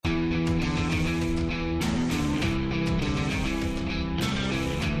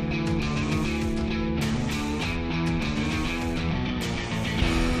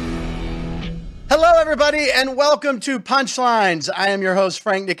everybody, and welcome to Punchlines. I am your host,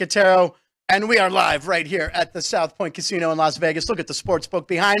 Frank Nicotero, and we are live right here at the South Point Casino in Las Vegas. Look at the sports book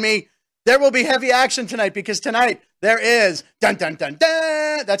behind me. There will be heavy action tonight because tonight there is dun dun dun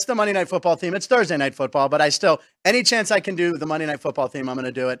dun. That's the Monday Night Football theme. It's Thursday Night Football, but I still, any chance I can do the Monday Night Football theme, I'm going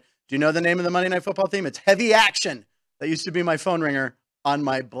to do it. Do you know the name of the Monday Night Football theme? It's Heavy Action. That used to be my phone ringer on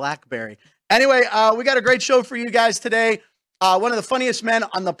my BlackBerry. Anyway, we got a great show for you guys today. One of the funniest men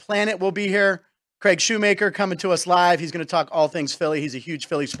on the planet will be here. Craig Shoemaker coming to us live. He's going to talk all things Philly. He's a huge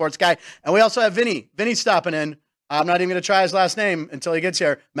Philly sports guy. And we also have Vinny. Vinny's stopping in. I'm not even going to try his last name until he gets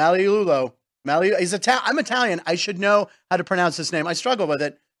here. Magliulo. He's I'm Italian. I should know how to pronounce this name. I struggle with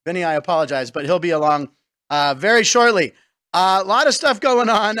it. Vinny, I apologize, but he'll be along very shortly. A lot of stuff going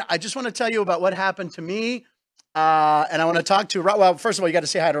on. I just want to tell you about what happened to me. And I want to talk to, well, first of all, you got to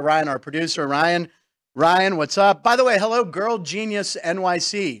say hi to Ryan, our producer. Ryan, what's up? By the way, hello, Girl Genius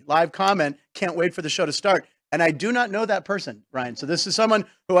NYC. Live comment. Can't wait for the show to start. And I do not know that person, Ryan. So this is someone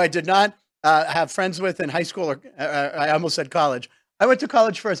who I did not have friends with in high school, or I almost said college. I went to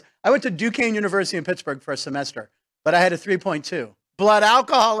college first. I went to Duquesne University in Pittsburgh for a semester, but I had a 3.2. Blood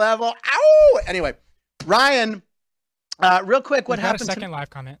alcohol level. Ow! Anyway, Ryan, real quick, what happened? A second live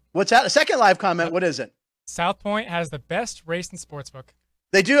comment. What's that? A second live comment? What is it? South Point has the best race and sportsbook.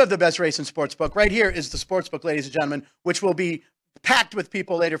 They do have the best race and sportsbook. Right here is the sportsbook, ladies and gentlemen, which will be packed with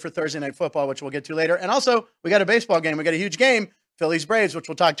people later for Thursday Night Football, which we'll get to later. And also, we got a baseball game. We got a huge game, Phillies Braves, which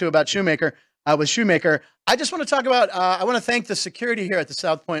we'll talk to about Shoemaker. With Shoemaker, I just want to talk about, I want to thank the security here at the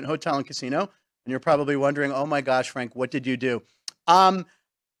South Point Hotel and Casino. And you're probably wondering, oh my gosh, Frank, what did you do? I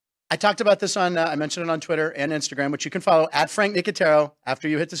talked about this on, I mentioned it on Twitter and Instagram, which you can follow at Frank Nicotero after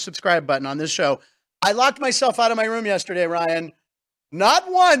you hit the subscribe button on this show. I locked myself out of my room yesterday, Ryan.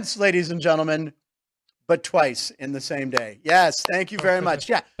 Not once, ladies and gentlemen, but twice in the same day. Yes, thank you very much.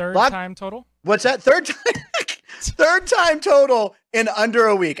 Yeah. Third time total? What's that? Third time? Third time total in under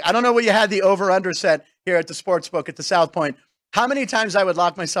a week. I don't know what you had the over-under set here at the Sportsbook at the South Point. How many times I would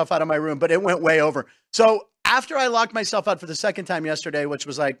lock myself out of my room, but it went way over. So after I locked myself out for the second time yesterday, which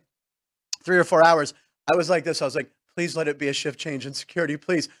was like 3 or 4 hours, I was like this. I was like, please let it be a shift change in security,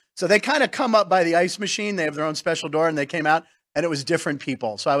 please. So they kind of come up by the ice machine. They have their own special door, and they came out, and it was different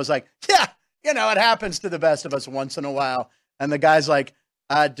people. So I was like, yeah, you know, it happens to the best of us once in a while. And the guy's like,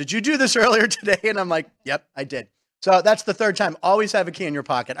 did you do this earlier today? And I'm like, yep, I did. So that's the third time. Always have a key in your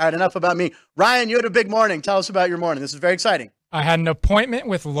pocket. All right, enough about me. Ryan, you had a big morning. Tell us about your morning. This is very exciting. I had an appointment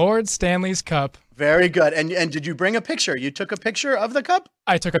with Lord Stanley's Cup. Very good. And did you bring a picture? You took a picture of the cup?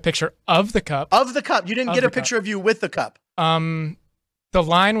 I took a picture of the cup. Of the cup. You didn't get a picture of you with the cup. The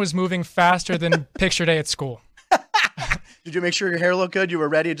line was moving faster than picture day at school. Did you make sure your hair looked good? You were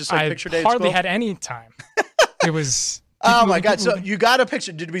ready to start picture day at school? I hardly had any time. It was... Oh, my God. So you got a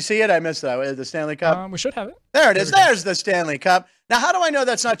picture. Did we see it? I missed that. The Stanley Cup? We should have it. There it is. There's the Stanley Cup. Now, how do I know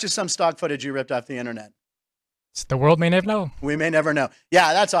that's not just some stock footage you ripped off the internet? The world may never know. We may never know.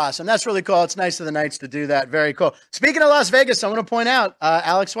 Yeah, that's awesome. That's really cool. It's nice of the Knights to do that. Very cool. Speaking of Las Vegas, I want to point out,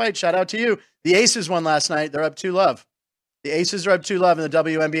 Alex White, shout out to you. The Aces won last night. They're up 2-love. The Aces are up 2-love in the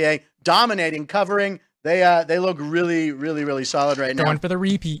WNBA, dominating, covering. They look really, really, really solid right now. Going for the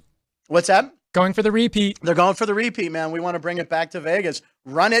repeat. What's that? Going for the repeat. They're going for the repeat, man. We want to bring it back to Vegas.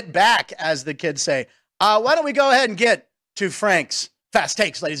 Run it back, as the kids say. Why don't we go ahead and get to Frank's Fast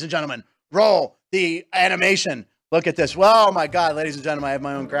Takes, ladies and gentlemen. Roll the animation. Look at this. Well, oh my God, ladies and gentlemen, I have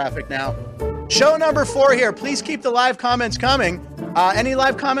my own graphic now. Show number 4 here. Please keep the live comments coming. Any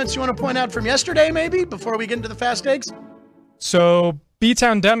live comments you want to point out from yesterday, maybe, before we get into the Fast Takes? So,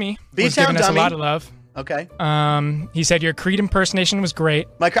 B-Town Dummy was giving us a lot of love. Okay. He said your Creed impersonation was great.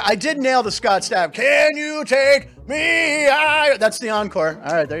 I did nail the Scott Stapp. Can you take me higher? That's the encore.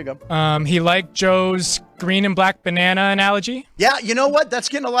 All right, there you go. He liked Joe's green and black banana analogy. Yeah, you know what? That's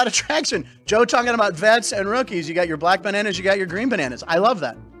getting a lot of traction. Joe talking about vets and rookies. You got your black bananas, you got your green bananas. I love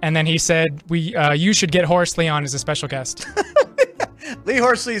that. And then he said, you should get Horsley on as a special guest. Lee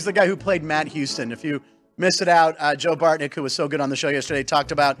Horsley is the guy who played Matt Houston. If you missed it out, Joe Bartnick, who was so good on the show yesterday,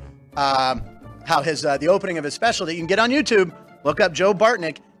 talked about how his the opening of his special that you can get on YouTube. Look up Joe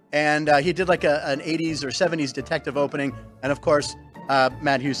Bartnick, and he did like an 80s or 70s detective opening. And of course,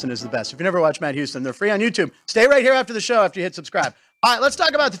 Matt Houston is the best. If you never watched Matt Houston, they're free on YouTube. Stay right here after the show after you hit subscribe. All right, let's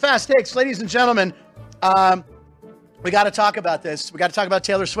talk about the Fast Takes, ladies and gentlemen. We got to talk about this. We got to talk about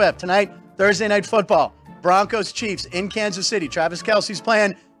Taylor Swift tonight. Thursday Night Football. Broncos Chiefs in Kansas City. Travis Kelce's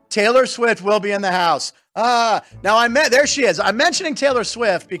playing. Taylor Swift will be in the house. Now there she is. I'm mentioning Taylor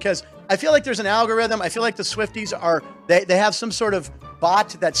Swift because I feel like there's an algorithm. I feel like the Swifties they have some sort of bot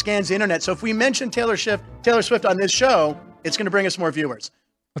that scans the internet. So if we mention Taylor Swift on this show, it's going to bring us more viewers.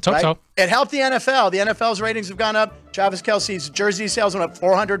 Let's hope so. It helped the NFL. The NFL's ratings have gone up. Travis Kelce's jersey sales went up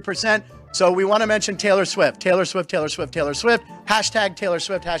 400%. So we want to mention Taylor Swift. Taylor Swift, Taylor Swift, Taylor Swift. Hashtag Taylor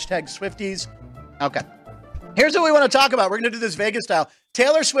Swift, hashtag Swifties. Okay. Here's what we want to talk about. We're going to do this Vegas style.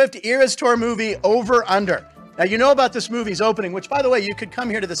 Taylor Swift Eras Tour movie over under. Now, you know about this movie's opening, which, by the way, you could come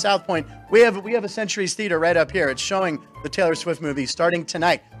here to the South Point. We have a Centuries Theater right up here. It's showing the Taylor Swift movie starting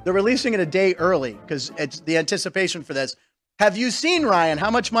tonight. They're releasing it a day early because it's the anticipation for this. Have you seen, Ryan,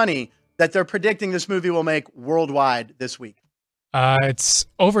 how much money that they're predicting this movie will make worldwide this week? It's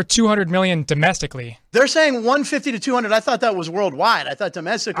over 200 million domestically. They're saying 150 to 200. I thought that was worldwide. I thought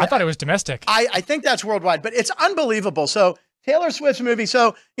domestically. I thought it was domestic. I think that's worldwide, but it's unbelievable. So Taylor Swift's movie.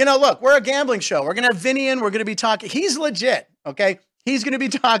 So, look, we're a gambling show. We're going to have Vinny in. We're going to be talking. He's legit, okay? He's going to be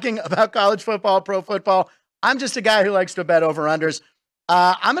talking about college football, pro football. I'm just a guy who likes to bet over-unders.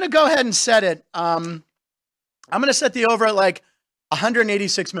 I'm going to go ahead and set it. I'm going to set the over at like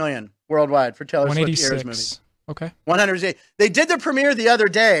 186 million worldwide for Taylor Swift Eras movie. Okay. 108. They did the premiere the other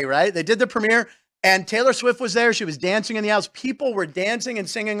day, right? They did the premiere, and Taylor Swift was there. She was dancing in the house. People were dancing and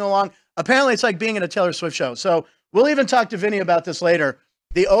singing along. Apparently, it's like being at a Taylor Swift show. So we'll even talk to Vinny about this later.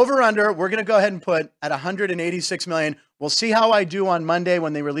 The over-under, we're going to go ahead and put at 186 million. We'll see how I do on Monday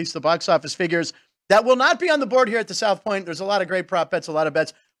when they release the box office figures. That will not be on the board here at the South Point. There's a lot of great prop bets, a lot of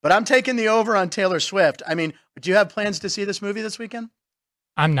bets. But I'm taking the over on Taylor Swift. I mean, do you have plans to see this movie this weekend?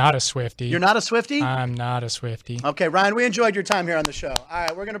 I'm not a Swiftie. You're not a Swiftie? I'm not a Swiftie. Okay, Ryan, we enjoyed your time here on the show. All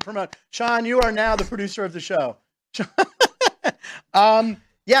right, we're going to promote. Sean, you are now the producer of the show.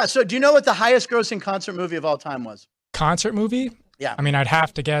 Yeah, so do you know what the highest grossing concert movie of all time was? Concert movie? Yeah. I mean, I'd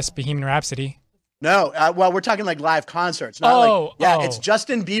have to guess Bohemian Rhapsody. No, well, we're talking like live concerts. It's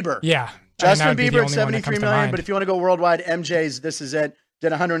Justin Bieber. Yeah. Justin Bieber at 73 million, but if you want to go worldwide, MJ's This Is It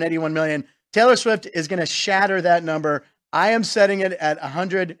did 181 million. Taylor Swift is going to shatter that number. I am setting it at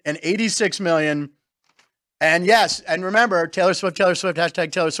 186 million. And yes, and remember, Taylor Swift,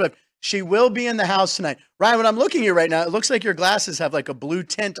 hashtag Taylor Swift. She will be in the house tonight. Ryan, when I'm looking at you right now, it looks like your glasses have like a blue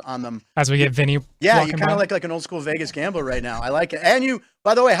tint on them. As we get Vinny. Yeah, you kind of look like an old school Vegas gambler right now. I like it. And you,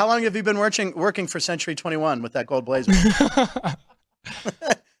 by the way, how long have you been working for Century 21 with that gold blazer?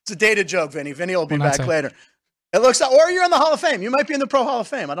 It's a dated joke, Vinny. Vinny will be back later. It looks like, or you're in the Hall of Fame. You might be in the Pro Hall of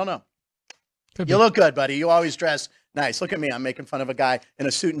Fame. I don't know. You look good, buddy. You always dress nice. Look at me. I'm making fun of a guy in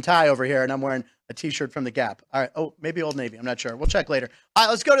a suit and tie over here, and I'm wearing a T-shirt from the Gap. All right. Oh, maybe Old Navy. I'm not sure. We'll check later. All right,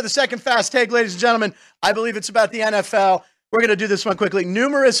 let's go to the second fast take, ladies and gentlemen. I believe it's about the NFL. We're going to do this one quickly.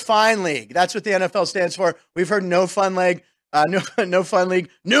 Numerous Fine League. That's what the NFL stands for. We've heard no fun league, no fun league,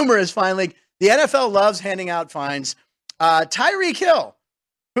 numerous fine league. The NFL loves handing out fines. Tyreek Hill,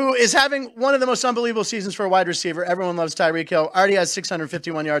 who is having one of the most unbelievable seasons for a wide receiver. Everyone loves Tyreek Hill. Already has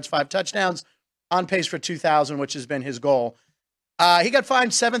 651 yards, 5 touchdowns, on pace for 2,000, which has been his goal. He got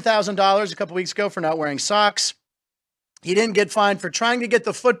fined $7,000 a couple weeks ago for not wearing socks. He didn't get fined for trying to get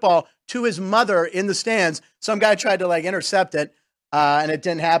the football to his mother in the stands. Some guy tried to intercept it, and it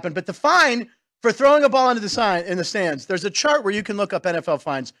didn't happen. But the fine for throwing a ball into the stands, there's a chart where you can look up NFL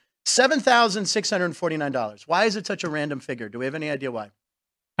fines, $7,649. Why is it such a random figure? Do we have any idea why?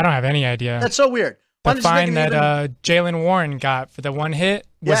 I don't have any idea. That's so weird. The fine that Jaylen Warren got for the one hit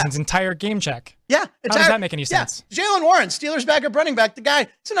was his entire game check. Yeah. How does that make any sense? Yeah. Jaylen Warren, Steelers backup running back, the guy,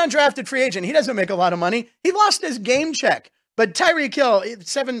 it's an undrafted free agent. He doesn't make a lot of money. He lost his game check. But Tyreek Hill,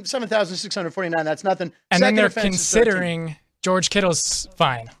 7,649, that's nothing. And then they're considering George Kittle's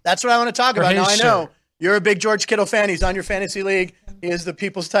fine. That's what I want to talk about. Now, I know you're a big George Kittle fan. He's on your fantasy league. He is the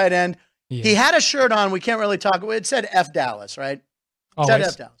people's tight end. Yeah. He had a shirt on. We can't really talk. It said F Dallas, right? It said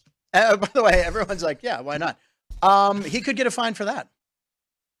F Dallas. By the way, everyone's like, yeah, why not? He could get a fine for that.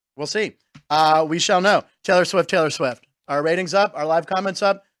 We'll see. We shall know. Taylor Swift. Our ratings up? Our live comments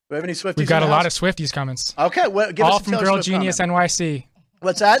up? Do we have any Swifties? We've got a lot of Swifties comments. Okay. Well, give all us from Girl Genius NYC.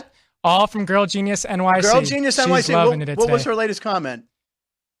 What's that? All from Girl Genius NYC. Girl Genius NYC. She's loving it. What was her latest comment?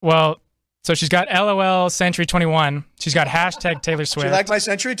 Well, so she's got LOL Century 21. She's got hashtag Taylor Swift. She liked my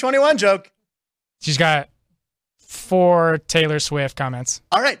Century 21 joke. She's got 4 Taylor Swift comments.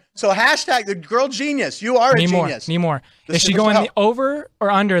 All right. So hashtag the Girl Genius. You are a genius. Need more. Is she going over or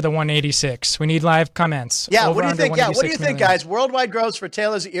under the 186? We need live comments. Yeah. Over, what do you think? Yeah. What do you think, million. guys? Worldwide gross for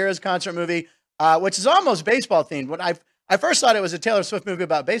Taylor's Eras concert movie, which is almost baseball themed. When I first thought it was a Taylor Swift movie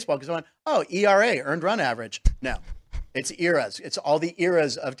about baseball because I went, oh, ERA, earned run average. No, it's eras. It's all the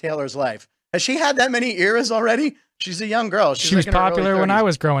eras of Taylor's life. Has she had that many eras already? She's a young girl. She was popular when I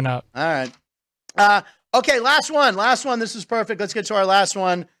was growing up. All right. Okay, last one. This is perfect. Let's get to our last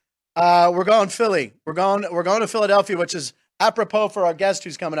one. We're going Philly. We're going to Philadelphia, which is apropos for our guest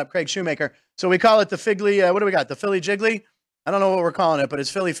who's coming up, Craig Shoemaker. So we call it the Figley. What do we got? The Philly Jiggly. I don't know what we're calling it, but it's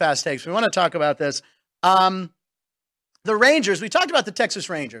Philly Fast Takes. We want to talk about this. The Rangers, we talked about the Texas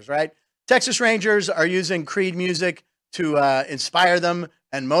Rangers, right? Texas Rangers are using Creed music to inspire them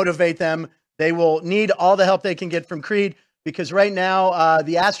and motivate them. They will need all the help they can get from Creed because right now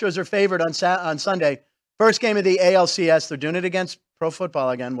the Astros are favored on Sunday. First game of the ALCS. They're doing it against pro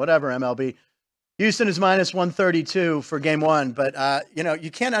football again, whatever, MLB. Houston is minus 132 for game one, but,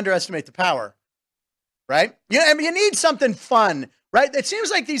 you can't underestimate the power, right? I mean, you need something fun, right? It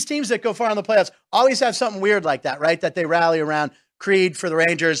seems like these teams that go far in the playoffs always have something weird like that, right? That they rally around Creed for the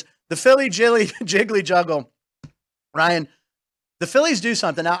Rangers. The Philly jiggly juggle, Ryan, the Phillies do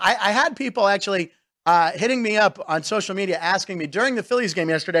something. Now, I had people actually hitting me up on social media asking me during the Phillies game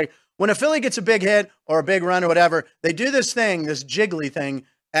yesterday, when a Philly gets a big hit or a big run or whatever, they do this thing, this jiggly thing,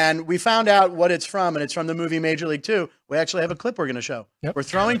 and we found out what it's from, and it's from the movie Major League 2. We actually have a clip we're going to show. Yep. We're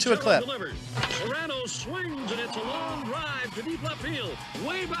throwing to a clip. Serrano swings, and it's a long drive to deep left field,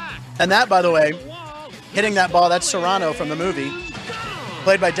 way back. And that, by the way, hitting that ball, that's Serrano from the movie,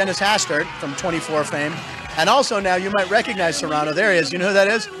 played by Dennis Hastert from 24 fame. And also now you might recognize Serrano. There he is. You know who that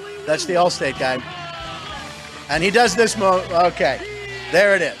is? That's the Allstate guy. And he does this okay,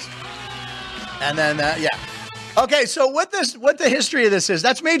 there it is. And then, yeah. Okay, so what the history of this is,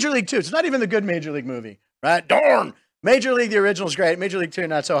 that's Major League 2. It's not even the good Major League movie, right? Darn! Major League, the original is great. Major League 2,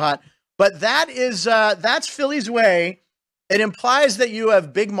 not so hot. But that's Philly's way. It implies that you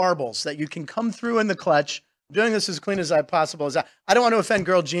have big marbles, that you can come through in the clutch. I'm doing this as clean as possible. I don't want to offend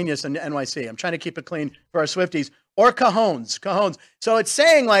Girl Genius in NYC. I'm trying to keep it clean for our Swifties. Or cajones. So it's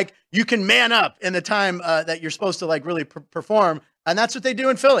saying, like, you can man up in the time that you're supposed to, like, really perform. And that's what they do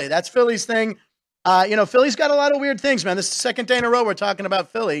in Philly. That's Philly's thing. Philly's got a lot of weird things, man. This is the second day in a row we're talking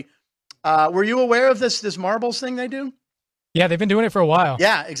about Philly. Were you aware of this marbles thing they do? Yeah, they've been doing it for a while.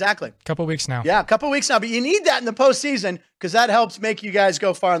 Yeah, exactly. A couple weeks now. Yeah, a couple weeks now. But you need that in the postseason because that helps make you guys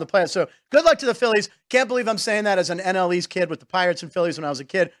go far in the playoffs. So good luck to the Phillies. Can't believe I'm saying that as an NL East kid with the Pirates and Phillies when I was a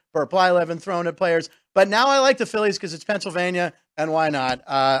kid. Burt Blyleven throwing at players. But now I like the Phillies because it's Pennsylvania, and why not?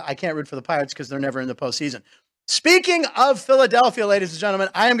 I can't root for the Pirates because they're never in the postseason. Speaking of Philadelphia, ladies and gentlemen,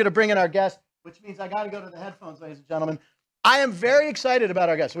 I am going to bring in our guest, which means I got to go to the headphones, ladies and gentlemen. I am very excited about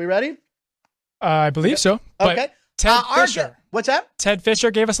our guest. Are we ready? I believe so. Okay. Ted Fisher. What's that? Ted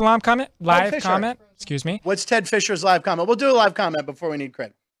Fisher gave us a live comment. Excuse me. What's Ted Fisher's live comment? We'll do a live comment before we need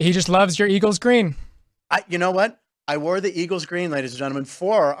credit. He just loves your Eagles green. You know what? I wore the Eagles green, ladies and gentlemen,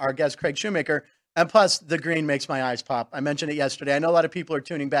 for our guest, Craig Shoemaker. And plus, the green makes my eyes pop. I mentioned it yesterday. I know a lot of people are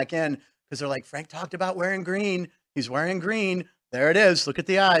tuning back in because they're like, Frank talked about wearing green. He's wearing green. There it is. Look at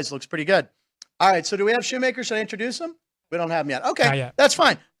the eyes. Looks pretty good. All right. So do we have Shoemaker? Should I introduce him? We don't have him yet. Okay. Not yet. That's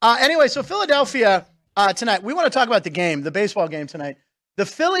fine. Anyway, so Philadelphia tonight. We want to talk about the game, the baseball game tonight. The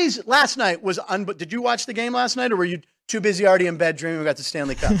Phillies last night was did you watch the game last night, or were you too busy already in bed dreaming about the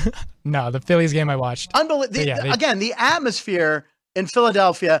Stanley Cup? No, the Phillies game I watched. Unbelievable. Again, the atmosphere in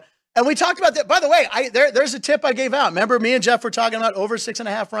Philadelphia. And we talked about that. By the way, there's a tip I gave out. Remember, me and Jeff were talking about over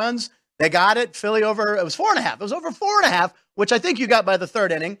 6.5 runs. They got it. Philly over. It was 4.5. It was over 4.5, which I think you got by the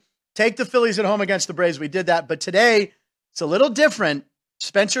third inning. Take the Phillies at home against the Braves. We did that. But today, it's a little different.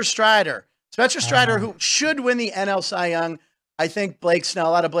 Spencer Strider, who should win the NL Cy Young. I think Blake Snell,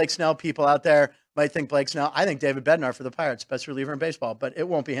 a lot of Blake Snell people out there might think Blake Snell. I think David Bednar for the Pirates, best reliever in baseball, but it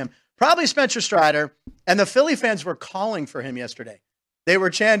won't be him. Probably Spencer Strider. And the Philly fans were calling for him yesterday. They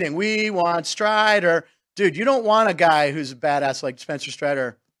were chanting, "We want Strider." Dude, you don't want a guy who's a badass like Spencer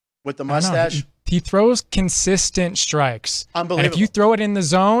Strider with the mustache. He throws consistent strikes. Unbelievable. And if you throw it in the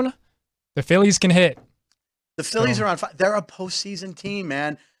zone, the Phillies can hit. The Phillies are on fire. They're a postseason team,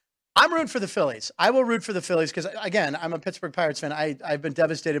 man. I'm rooting for the Phillies. I will root for the Phillies because, again, I'm a Pittsburgh Pirates fan. I've been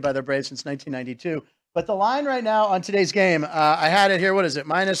devastated by their Braves since 1992. But the line right now on today's game, I had it here. What is it?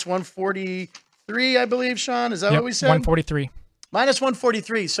 Minus 143, I believe, Sean. Is that what we said? 143. Minus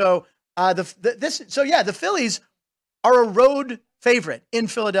 143. So the Phillies are a road favorite in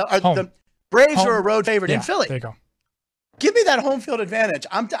Philadelphia. The Braves are a road favorite in Philly. There you go. Give me that home field advantage.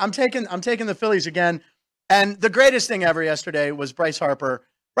 I'm taking the Phillies again. And the greatest thing ever yesterday was Bryce Harper.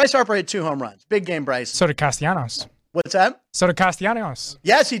 Bryce Harper hit 2 home runs. Big game, Bryce. So did Castellanos. What's that? So did Castellanos.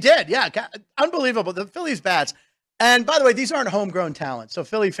 Yes, he did. Yeah, unbelievable. The Phillies bats. And by the way, these aren't homegrown talent. So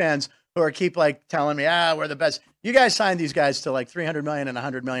Philly fans who are keep like telling me, we're the best. You guys signed these guys to like $300 million and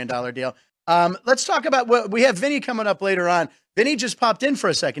 $100 million deal. Let's talk about what we have. Vinny coming up later on. Vinny just popped in for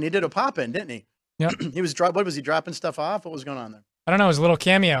a second. He did a pop in, didn't he? Yeah. What was he dropping stuff off? What was going on there? I don't know. It was a little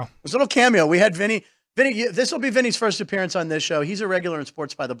cameo. We had Vinny. Vinny, this will be Vinny's first appearance on this show. He's a regular in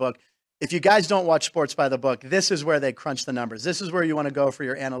Sports by the Book. If you guys don't watch Sports by the Book, this is where they crunch the numbers. This is where you want to go for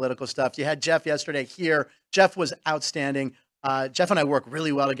your analytical stuff. You had Jeff yesterday here. Jeff was outstanding. Jeff and I work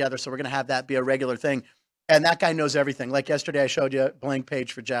really well together, so we're going to have that be a regular thing. And that guy knows everything. Like yesterday, I showed you a blank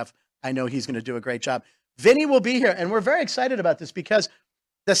page for Jeff. I know he's going to do a great job. Vinny will be here, and we're very excited about this because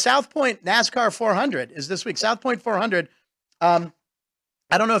the South Point NASCAR 400 is this week. South Point 400. I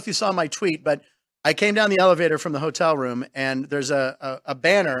don't know if you saw my tweet, but I came down the elevator from the hotel room, and there's a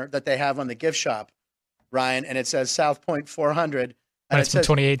banner that they have on the gift shop, Ryan, and it says South Point 400. And That's from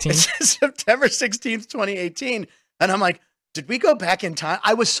 2018. It says September 16th, 2018. And I'm like, did we go back in time?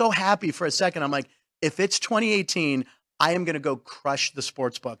 I was so happy for a second. I'm like, if it's 2018, I am going to go crush the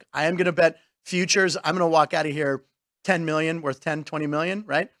sports book. I am going to bet futures. I'm going to walk out of here 10 million, worth 10, 20 million,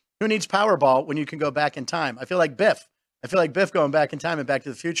 right? Who needs Powerball when you can go back in time? I feel like Biff. Going back in time and Back to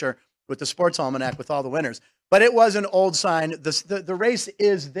the Future with the sports almanac with all the winners. But it was an old sign. The race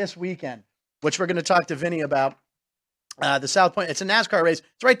is this weekend, which we're going to talk to Vinny about. The South Point, it's a NASCAR race.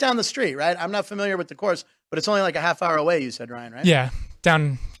 It's right down the street, right? I'm not familiar with the course, but it's only like a half hour away, you said, Ryan, right? Yeah,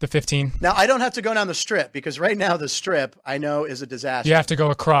 down the 15. Now, I don't have to go down the strip because right now the strip, I know, is a disaster. You have to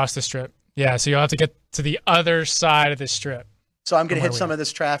go across the strip. Yeah, so you'll have to get to the other side of the strip. So I'm going to hit some of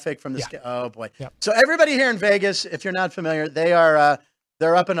this traffic from the oh, boy. Yep. So everybody here in Vegas, if you're not familiar,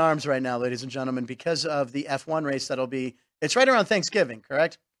 they're up in arms right now, ladies and gentlemen, because of the F1 race it's right around Thanksgiving,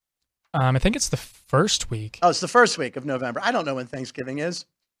 correct? I think it's the first week. Oh, it's the first week of November. I don't know when Thanksgiving is.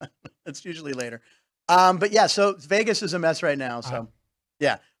 It's usually later. But yeah, so Vegas is a mess right now. So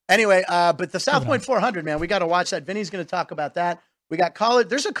yeah. Anyway, but the South Point 400, man, we got to watch that. Vinny's going to talk about that. We got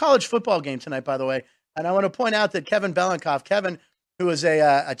there's a college football game tonight, by the way. And I want to point out that Kevin Belenkoff, who is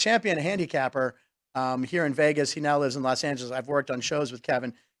a champion handicapper here in Vegas, he now lives in Los Angeles. I've worked on shows with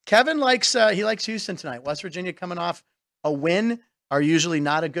Kevin. Kevin likes Houston tonight. West Virginia coming off a win are usually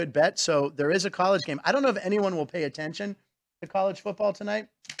not a good bet. So there is a college game. I don't know if anyone will pay attention to college football tonight,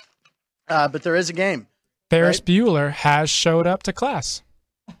 but there is a game. Ferris Bueller has showed up to class.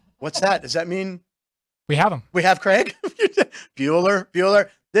 What's that? Does that mean we have him? We have Craig? Bueller.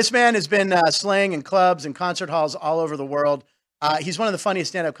 This man has been slaying in clubs and concert halls all over the world. He's one of the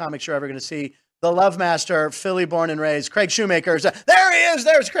funniest stand-up comics you're ever going to see. The Love Master, Philly born and raised, Craig Shoemaker. There he is.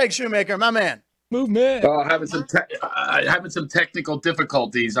 There's Craig Shoemaker, my man. Movement. Having some technical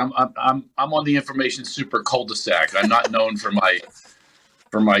difficulties. I'm on the information super cul-de-sac. I'm not known for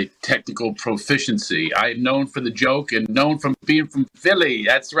my technical proficiency. I'm known for the joke and known from being from Philly.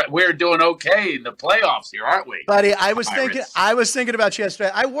 That's right. We're doing okay in the playoffs here, aren't we, buddy? I was thinking about you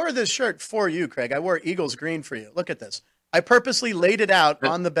yesterday. I wore this shirt for you, Craig. I wore Eagles green for you. Look at this. I purposely laid it out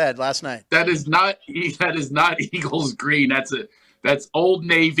on the bed last night. That is not Eagles green. That's Old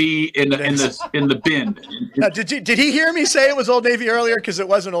Navy in the bin. Now, did he hear me say it was Old Navy earlier? Because it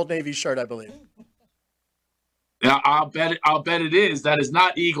was an Old Navy shirt, I believe. Now, I'll bet it is. That is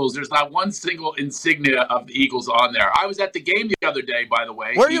not Eagles. There's not one single insignia of the Eagles on there. I was at the game the other day, by the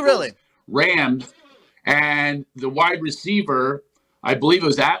way. Were you really? Rams, and the wide receiver, I believe it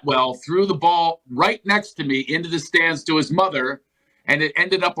was Atwell, threw the ball right next to me into the stands to his mother, and it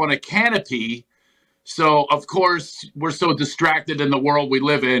ended up on a canopy. So, of course, we're so distracted in the world we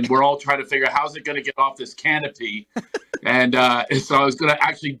live in. We're all trying to figure out how's it going to get off this canopy. And so I was going to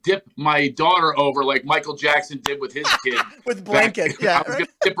actually dip my daughter over like Michael Jackson did with his kid. With blanket, yeah. I was going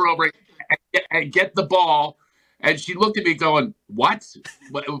to dip her over and get the ball. And she looked at me going, what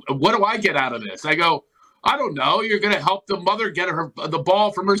do I get out of this? I go, I don't know. You're going to help the mother get the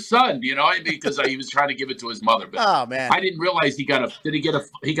ball from her son, because he was trying to give it to his mother. But oh man, I didn't realize he got a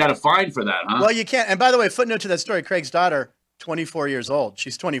fine for that, huh? Well, you can't. And by the way, footnote to that story: Craig's daughter, 24 years old.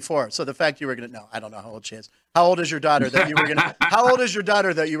 She's 24. So the fact you were going to I don't know how old she is. How old is your daughter that you were going to? How old is your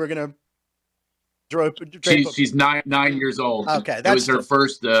daughter that you were going to? She's 9 years old. Okay, it was her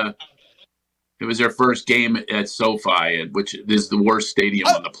first. It was her first game at SoFi, which is the worst stadium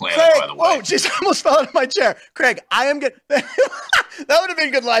on the planet, Craig, by the way. Whoa, jeez, I almost fell out of my chair. Craig, I am good. That would have been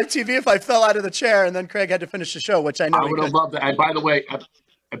good live TV if I fell out of the chair and then Craig had to finish the show, which I know. I would have loved that. And by the way,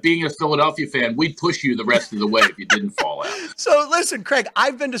 being a Philadelphia fan, we'd push you the rest of the way if you didn't fall out. So listen, Craig,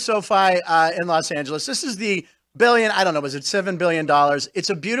 I've been to SoFi in Los Angeles. This is the was it $7 billion?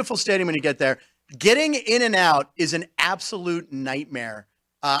 It's a beautiful stadium when you get there. Getting in and out is an absolute nightmare.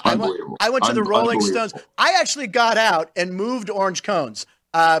 I went to the Rolling Stones. I actually got out and moved orange cones.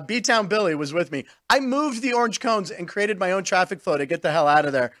 B-Town Billy was with me. I moved the orange cones and created my own traffic flow to get the hell out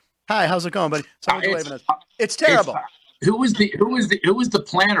of there. Hi, how's it going, buddy? Someone's waving us. It's terrible. Who was the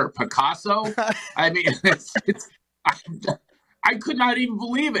planner? Picasso? I mean, I could not even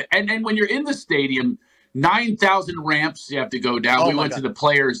believe it. And when you're in the stadium, 9,000 ramps you have to go down. We went to the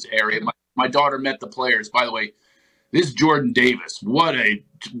players area. My daughter met the players. By the way, this Jordan Davis, what a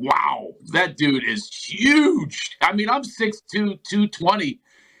wow, that dude is huge. I mean, I'm 6'2", 220.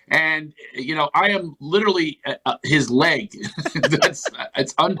 And, I am literally his leg.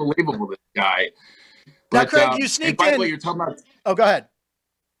 It's unbelievable, this guy. Now, But, Craig, you sneaked by in. the way, you're talking about. Oh, go ahead.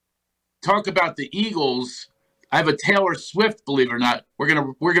 Talk about the Eagles. I have a Taylor Swift, believe it or not.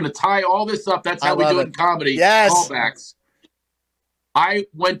 We're gonna tie all this up. That's how we do it in comedy. Yes. Callbacks. I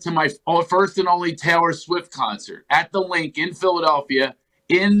went to my first and only Taylor Swift concert at the Link in Philadelphia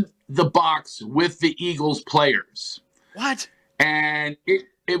in the box with the Eagles players. What? And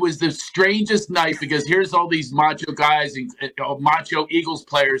it was the strangest night because here's all these macho guys and macho Eagles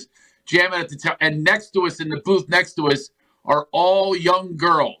players jamming at the and next to us in the booth next to us are all young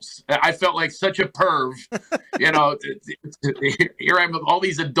girls. I felt like such a perv, Here I am with all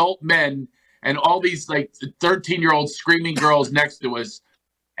these adult men and all these like 13-year-old screaming girls next to us.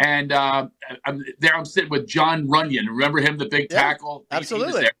 And I'm sitting with John Runyon. Remember him, the big tackle?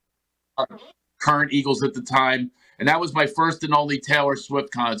 Absolutely. He was there. Current Eagles at the time. And that was my first and only Taylor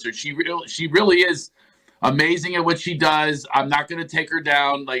Swift concert. She really is amazing at what she does. I'm not going to take her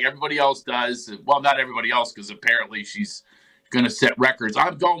down like everybody else does. Well, not everybody else, because apparently she's going to set records.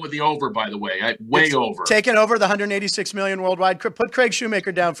 I'm going with the over, by the way. Way over. Taking over the 186 million worldwide. Put Craig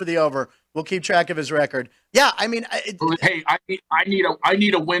Shoemaker down for the over. We'll keep track of his record. Yeah, I mean, hey, I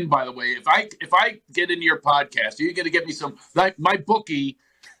need a win. By the way, if I get into your podcast, you're going to get me some. Like my bookie,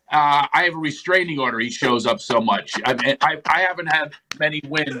 I have a restraining order. He shows up so much. I haven't had many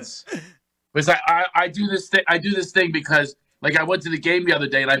wins because I do this thing. I do this thing because. Like, I went to the game the other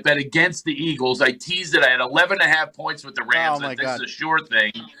day, and I bet against the Eagles. I teased it. I had 11.5 points with the Rams. Oh, my this God. is a sure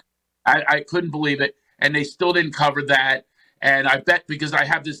thing. I couldn't believe it. And they still didn't cover that. And I bet because I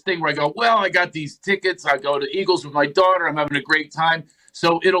have this thing where I go, well, I got these tickets. I go to Eagles with my daughter. I'm having a great time.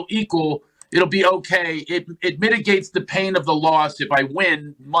 So it'll be okay. It mitigates the pain of the loss if I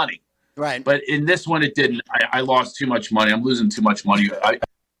win money. right. But in this one, it didn't. I lost too much money. I'm losing too much money. All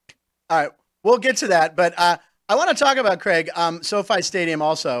right, we'll get to that. But I want to talk about Craig. SoFi Stadium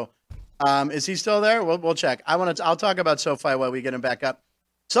also. Is he still there? We'll check. I'll talk about SoFi while we get him back up.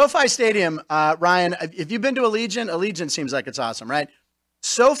 SoFi Stadium, Ryan. If you've been to Allegiant seems like it's awesome, right?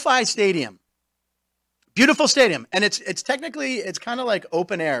 SoFi Stadium, beautiful stadium, and it's technically it's kind of like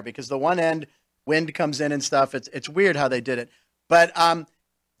open air because the one end wind comes in and stuff. It's weird how they did it, but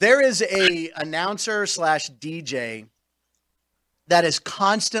there is a announcer / DJ that is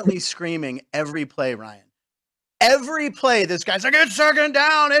constantly screaming every play, Ryan. Every play, this guy's like, it's second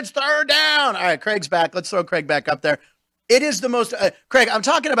down, it's third down. All right, Craig's back. Let's throw Craig back up there. It is the most Craig, I'm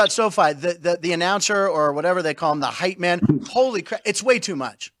talking about SoFi, the announcer or whatever they call him, the hype man. Holy crap, it's way too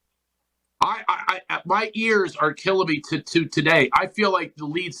much. My ears are killing me to today. I feel like the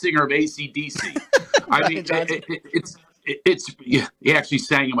lead singer of AC/DC. I mean, it's he actually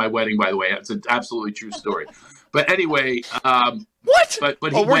sang at my wedding, by the way. It's an absolutely true story. But anyway, what? But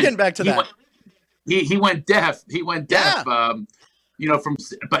we're getting back to that. He went deaf. He went deaf. Yeah.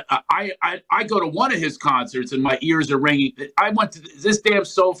 But I go to one of his concerts and my ears are ringing. I went to this damn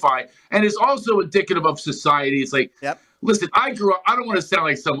SoFi, and it's also indicative of society. It's like, yep. Listen, I grew up. I don't want to sound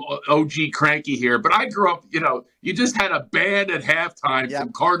like some OG cranky here, but I grew up. You just had a band at halftime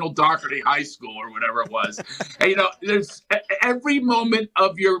from Cardinal Doherty High School or whatever it was, and there's every moment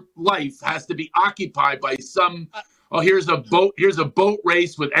of your life has to be occupied by some. Oh, here's a boat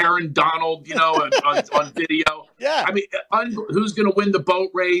race with Aaron Donald, on video. Yeah. I mean, who's going to win the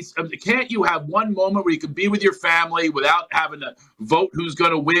boat race? I mean, can't you have one moment where you can be with your family without having to vote who's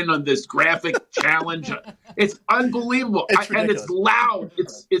going to win on this graphic challenge? It's unbelievable. And it's loud.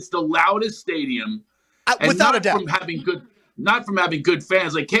 It's the loudest stadium. Without a doubt. Not from having good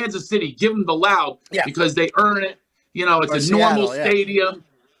fans. Like Kansas City, give them the loud because they earn it. It's or a Seattle, normal stadium.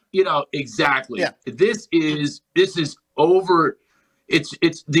 Exactly. Yeah. This is over.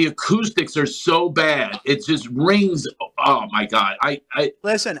 It's the acoustics are so bad. It just rings. Oh my God. I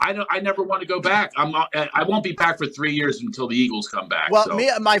listen. I never want to go back. I won't be back for 3 years until the Eagles come back. Well,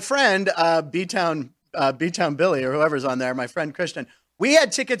 my friend B-Town Billy or whoever's on there, my friend Christian, we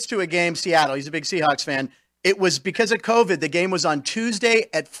had tickets to a game, Seattle. He's a big Seahawks fan. It was because of COVID. The game was on Tuesday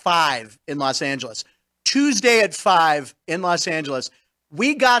at 5 in Los Angeles. Tuesday at 5 in Los Angeles.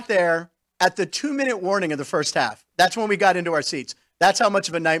 We got there at the 2-minute warning of the first half. That's when we got into our seats. That's how much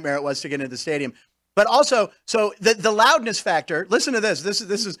of a nightmare it was to get into the stadium. But also, so the loudness factor, listen to this.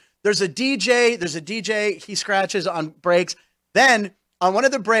 There's a DJ, he scratches on breaks. Then on one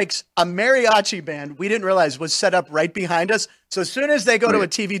of the breaks, a mariachi band, we didn't realize, was set up right behind us. So as soon as they go to a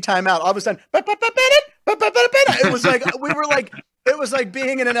TV timeout, all of a sudden, it was like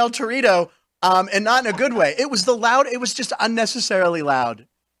being in an El Torito. And not in a good way. It was it was just unnecessarily loud.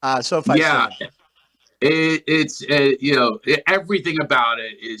 SoFi Yeah. Stadium. It's everything about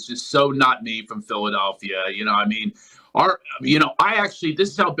it is just so not me from Philadelphia. I mean, this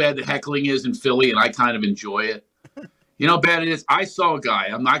is how bad the heckling is in Philly, and I kind of enjoy it. You know how bad it is? I saw a guy,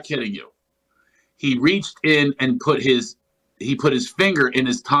 I'm not kidding you. He reached in and put his finger in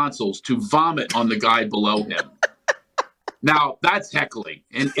his tonsils to vomit on the guy below him. Now, that's heckling.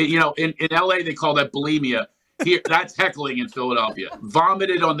 And in LA, they call that bulimia. Here, that's heckling in Philadelphia.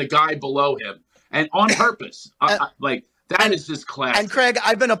 Vomited on the guy below him. And on purpose. That is just classic. And Craig,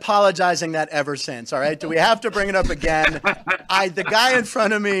 I've been apologizing that ever since. All right. Do we have to bring it up again? The guy in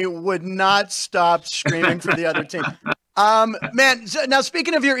front of me would not stop screaming for the other team. Man, now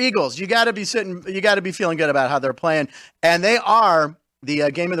speaking of your Eagles, you got to be feeling good about how they're playing. And they are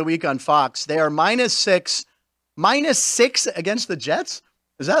the game of the week on Fox. They are -6 against the Jets.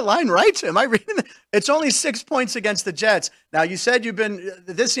 Is that line right? Am I reading that? It's only 6 points against the Jets. Now, you said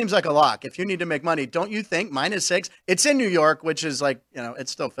this seems like a lock. If you need to make money, don't you think -6? It's in New York, which is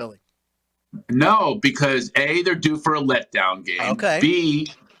it's still Philly. No, because A, they're due for a letdown game. Okay. B,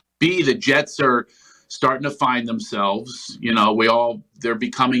 the Jets are starting to find themselves. They're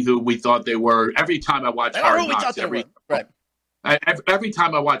becoming who we thought they were. Every time I watch Hard Knocks, every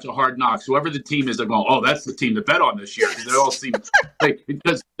time I watch a Hard Knocks, whoever the team is, they're going, "Oh, that's the team to bet on this year." Because they all seem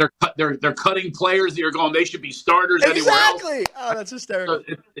because they're cutting players. You're going, they should be starters anywhere else. Exactly. Oh, that's hysterical.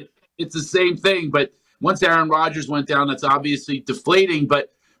 So it's the same thing. But once Aaron Rodgers went down, that's obviously deflating.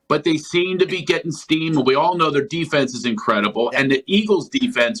 But they seem to be getting steam, and we all know their defense is incredible. Yeah. And the Eagles'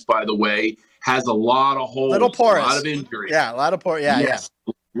 defense, by the way, has a lot of holes, little porous, a lot of injuries. Yeah, a lot of porous. Yeah, yes.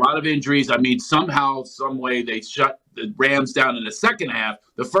 Yeah. A lot of injuries. I mean, somehow, some way, they shut the Rams down in the second half.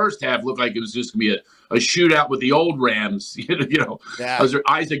 The first half looked like it was just going to be a shootout with the old Rams. Yeah. Was there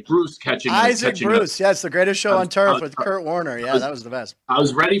Isaac Bruce catching? Bruce, yes, the greatest show on turf with Kurt Warner. Yeah, that was the best. I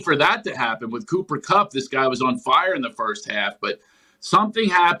was ready for that to happen with Cooper Kupp. This guy was on fire in the first half, but something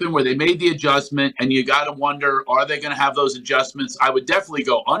happened where they made the adjustment, and you got to wonder, are they going to have those adjustments? I would definitely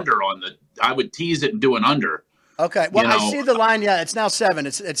go under I would tease it and do an under. Okay. Well, I see the line. Yeah, it's now 7.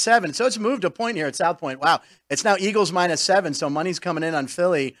 It's 7. So it's moved a point here at South Point. Wow. It's now Eagles -7. So money's coming in on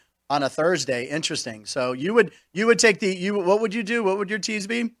Philly on a Thursday. Interesting. So you would take what would you do? What would your tease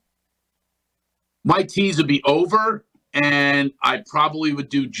be? My tease would be over, and I probably would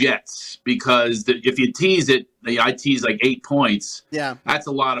do Jets because if you tease it, I tease like 8 points. Yeah. That's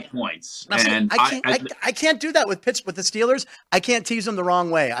a lot of points. Now, and I can't do that with the Steelers. I can't tease them the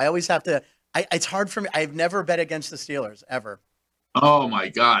wrong way. I always have to. It's hard for me. I've never bet against the Steelers ever. Oh my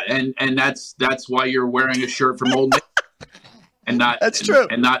God! And that's why you're wearing a shirt from Old Navy, and not true,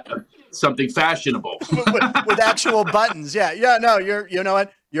 and not something fashionable with actual buttons. Yeah. No, you know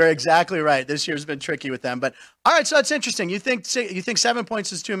what? You're exactly right. This year's been tricky with them, but all right. So that's interesting. You think 7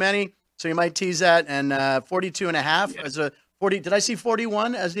 points is too many, so you might tease that, and 42.5 as a 40. Did I see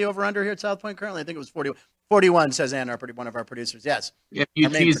 41 as the over/under here at South Point currently? I think it was 41. 41 says Ann, one of our producers. Yes. Yeah, you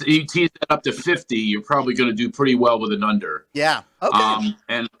tease that up to 50, you're probably going to do pretty well with an under. Yeah. Okay.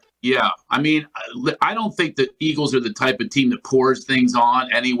 And yeah, I mean, I don't think the Eagles are the type of team that pours things on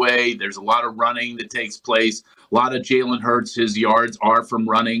anyway. There's a lot of running that takes place. A lot of Jalen Hurts, his yards are from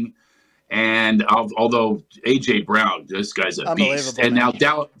running. And although A.J. Brown, this guy's a beast. And now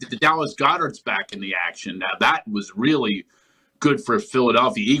Dallas Goedert's back in the action. Now that was really good for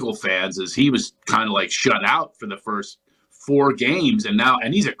Philadelphia Eagle fans, as he was kind of like shut out for the first 4 games, and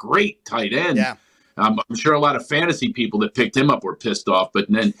he's a great tight end. Yeah. I'm sure a lot of fantasy people that picked him up were pissed off, but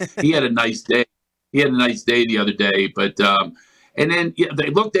then he had a nice day. He had a nice day the other day, but and then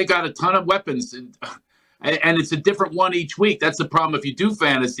they got a ton of weapons, and it's a different one each week. That's the problem if you do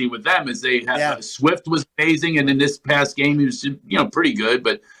fantasy with them, is they have Swift was amazing, and in this past game he was pretty good,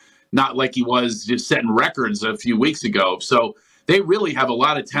 but not like he was just setting records a few weeks ago. So they really have a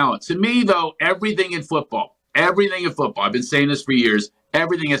lot of talent. To me, though, everything in football, I've been saying this for years,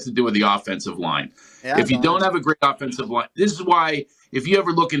 everything has to do with the offensive line. Yeah, if you don't have a great offensive line, this is why, if you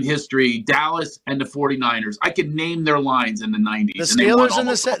ever look in history, Dallas and the 49ers, I could name their lines in the 90s. The Steelers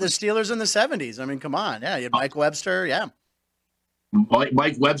in the 70s. I mean, come on. Yeah, you had Mike Webster. Yeah.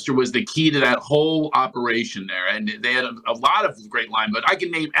 Mike Webster was the key to that whole operation there. And they had a lot of great line, but I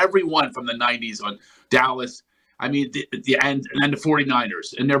can name everyone from the 90s on Dallas. I mean, and the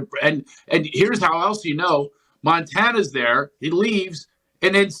 49ers. And here's how else Montana's there. He leaves,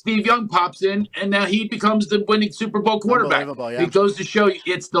 and then Steve Young pops in, and now he becomes the winning Super Bowl quarterback. Yeah. It goes to show you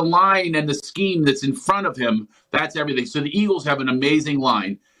it's the line and the scheme that's in front of him. That's everything. So the Eagles have an amazing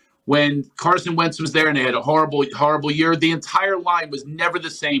line. When Carson Wentz was there and they had a horrible, horrible year, the entire line was never the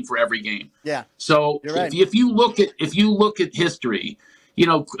same for every game. Yeah. So you're right. if you look at history,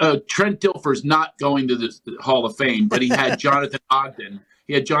 Trent Dilfer's not going to the Hall of Fame, but he had Jonathan Ogden.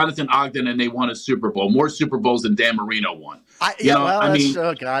 He had Jonathan Ogden, and they won a Super Bowl, more Super Bowls than Dan Marino won.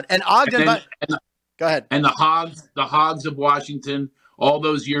 Oh God! And Ogden, go ahead. And the Hogs of Washington, all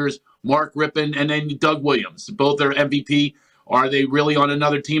those years, Mark Rippon, and then Doug Williams, both are MVP. Are they really on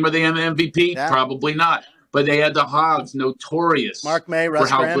another team? Are they an MVP? Yeah. Probably not. But they had the Hogs, notorious. Mark May,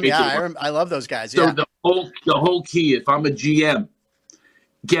 Russ Graham. Yeah, I love those guys. So yeah. the whole key, if I'm a GM,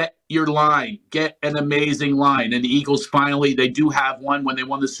 get your line, get an amazing line. And the Eagles finally, they do have one. When they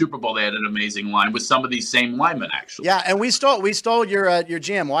won the Super Bowl, they had an amazing line with some of these same linemen, actually. Yeah, and we stole your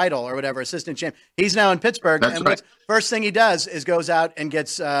GM, Weidel, or whatever, assistant GM. He's now in Pittsburgh. That's right. First thing he does is goes out and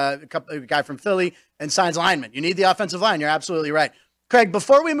gets a guy from Philly and signs linemen. You need the offensive line. You're absolutely right. Craig,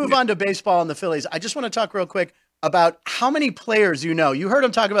 before we move on to baseball and the Phillies, I just want to talk real quick about how many players you know. You heard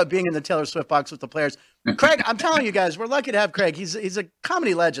him talk about being in the Taylor Swift box with the players. Craig, I'm telling you guys, we're lucky to have Craig. He's a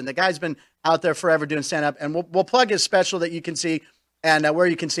comedy legend. The guy's been out there forever doing stand-up, and we'll plug his special that you can see and where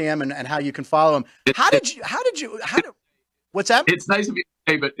you can see him and how you can follow him. What's that? It's nice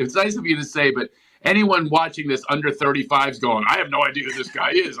of you to say, but anyone watching this under 35 is going, I have no idea who this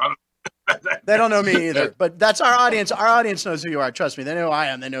guy is. They don't know me either, but that's our audience. Our audience knows who you are. Trust me. They know who I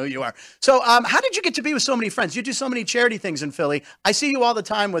am. They know who you are. So how did you get to be with so many friends? You do so many charity things in Philly. I see you all the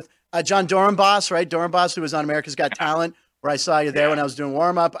time with John Dorenbos, right? Dorenbos, who was on America's Got Talent, where I saw you there when I was doing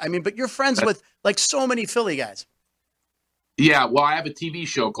warm-up. I mean, but you're friends with like so many Philly guys. Yeah, well, I have a TV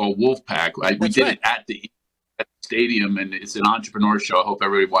show called Wolfpack. We did it at the stadium, and it's an entrepreneur show. I hope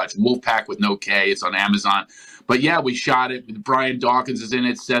everybody watches Wolfpack with no K. It's on Amazon. But yeah, we shot it. Brian Dawkins is in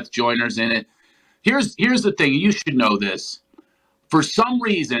it. Seth Joyner's in it. Here's the thing. You should know this. For some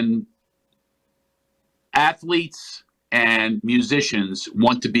reason, athletes and musicians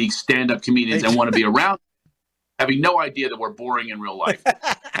want to be stand-up comedians and want to be around, having no idea that we're boring in real life.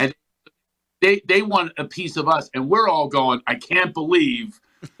 And they want a piece of us. And we're all going, I can't believe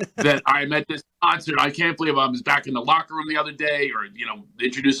that I'm at this concert. I can't believe I was back in the locker room the other day, or,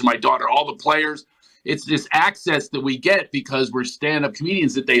 introducing my daughter, all the players. It's this access that we get because we're stand-up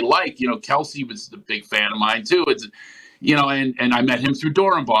comedians that they like. Kelsey was a big fan of mine too. It's, and I met him through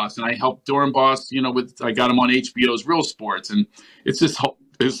Dorenbos, and I helped Dorenbos, I got him on HBO's Real Sports, and it's this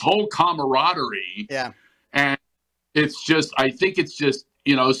whole camaraderie. Yeah. And it's just, I think it's just,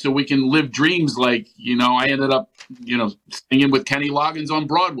 so we can live dreams like, I ended up, singing with Kenny Loggins on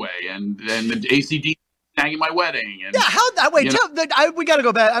Broadway, and the ACD sang at my wedding. And, we got to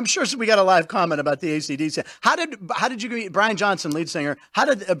go back. I'm sure we got a live comment about the ACDC. How did you meet Brian Johnson, lead singer? How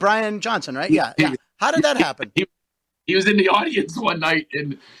did Brian Johnson, right? Yeah. How did that happen? He was in the audience one night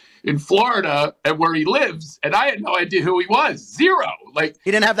in Florida, and where he lives, and I had no idea who he was. Zero. Like,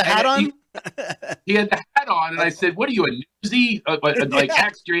 he didn't have the hat on? He had the hat on, and I said, "What are you, a newsie? Like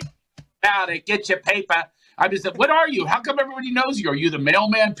extra? Out it, get your paper." I just said, "What are you? How come everybody knows you? Are you the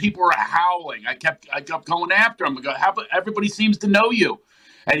mailman?" People were howling. I kept going after him. I go, everybody seems to know you,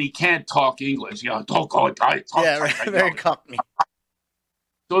 and he can't talk English. Don't call it. Very cockney.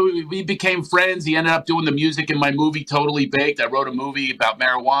 So we became friends. He ended up doing the music in my movie, Totally Baked. I wrote a movie about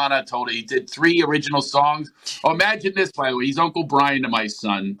marijuana. He did 3 original songs. Oh, imagine this, by the way. He's Uncle Brian to my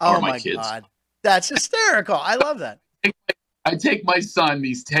son or my kids. God. That's hysterical. I love that. I take my son,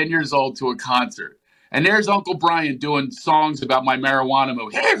 he's 10 years old, to a concert. And there's Uncle Brian doing songs about my marijuana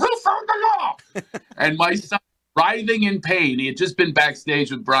movie. Hey, who found the law? And my son, writhing in pain. He had just been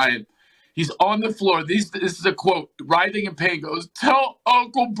backstage with Brian. He's on the floor. This is a quote. Writhing in pain goes, "Tell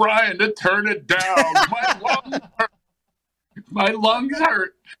Uncle Brian to turn it down. My lungs hurt. My lungs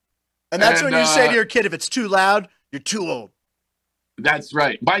hurt." And that's when you say to your kid, if it's too loud, you're too old. That's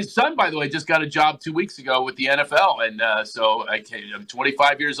right. My son, by the way, just got a job 2 weeks ago with the NFL. And so I'm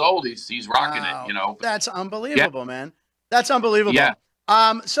 25 years old. He's rocking it, That's unbelievable, man. That's unbelievable. Yeah.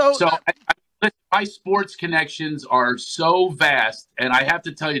 My sports connections are so vast, and I have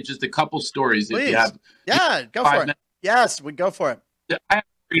to tell you just a couple stories. Please. If you have, go for it. Yes, we go for it. I have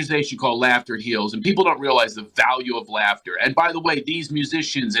an organization called Laughter Heals, and people don't realize the value of laughter. And by the way, these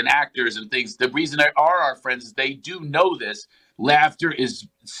musicians and actors and things, the reason they are our friends is they do know this. Laughter is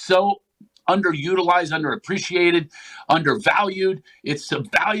so underutilized, underappreciated, undervalued. It's a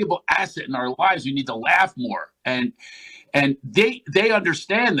valuable asset in our lives. We need to laugh more. And they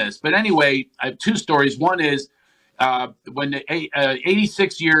understand this. But anyway, I have 2 stories. One is when the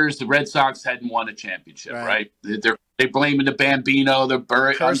 86 years, the Red Sox hadn't won a championship, right? They're blaming the Bambino, the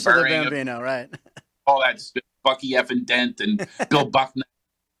curse of the Bambino, right? All that stuff, Bucky effing Dent and Bill Buckner.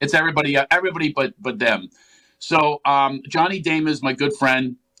 It's everybody but them. So Johnny Damas, my good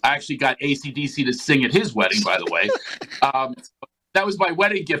friend, I actually got AC/DC to sing at his wedding, by the way. That was my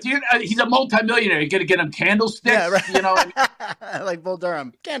wedding gift. He's a multimillionaire. You're going to get him candlesticks, Yeah, right. you know. Like Bull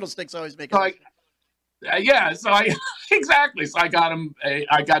Durham. Candlesticks always make it. So exactly. So I got him.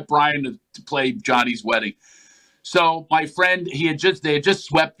 I got Brian to play Johnny's wedding. So my friend, they had just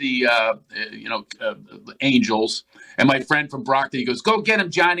swept the Angels, and my friend from Brockton, he goes, "Go get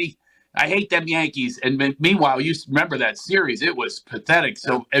him, Johnny. I hate them Yankees." And meanwhile, you remember that series? It was pathetic.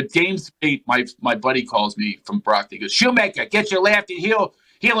 So at Game 8, my buddy calls me from Brockton. He goes, "Shoemaker, get your lefty heel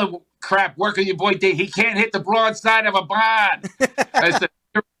crap working your boy D. He can't hit the broadside of a barn." I said,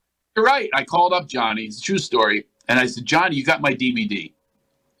 "You're right." I called up Johnny. It's a true story. And I said, "Johnny, you got my DVD.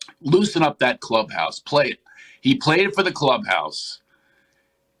 Loosen up that clubhouse. Play it." He played it for the clubhouse.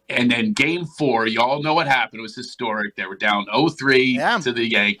 And then Game 4, you all know what happened. It was historic. They were down 0-3 to the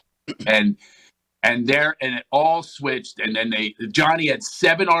Yankees. And it all switched. And then Johnny had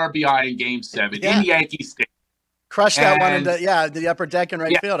 7 RBI in Game 7 in Yankee Stadium. Crushed that one into the upper deck in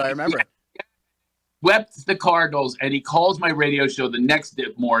right field. I remember. Swept the Cardinals, and he calls my radio show the next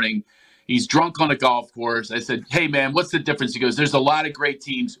morning. He's drunk on a golf course. I said, "Hey, man, what's the difference?" He goes, "There's a lot of great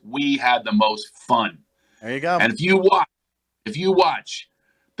teams. We had the most fun." There you go. And if you watch,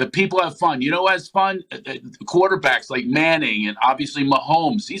 the people have fun. You know who has fun? Quarterbacks like Manning and obviously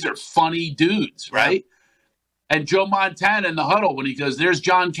Mahomes. These are funny dudes, right? Yeah. And Joe Montana in the huddle when he goes, "There's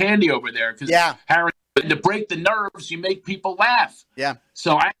John Candy over there." Because Harry, to break the nerves, you make people laugh. Yeah.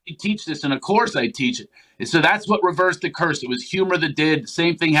 So I teach this in a course. I teach it. And so that's what reversed the curse. It was humor that did.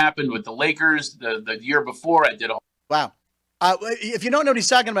 Same thing happened with the Lakers the year before. I did a Wow. If you don't know what he's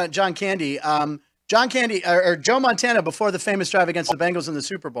talking about, John Candy, or Joe Montana before the famous drive against the Bengals in the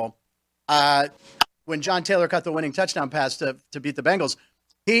Super Bowl, when John Taylor caught the winning touchdown pass to beat the Bengals,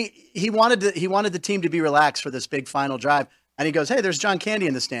 he wanted the team to be relaxed for this big final drive, and he goes, "Hey, there's John Candy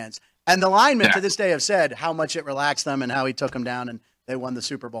in the stands," and the linemen to this day have said how much it relaxed them and how he took them down, and they won the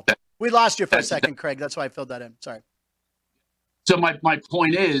Super Bowl. We lost you for a second, Craig. That's why I filled that in. Sorry. So my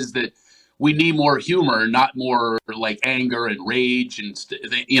point is that we need more humor, not more like anger and rage. And,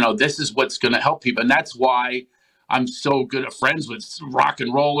 this is what's going to help people. And that's why I'm so good at friends with rock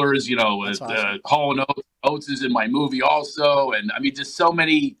and rollers, awesome. Hall and Oates is in my movie also. And I mean, just so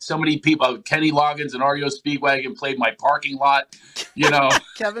many people. Kenny Loggins and REO Speedwagon played my parking lot,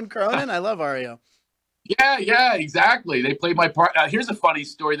 Kevin Cronin. I love REO. Yeah, exactly. They played my part. Here's a funny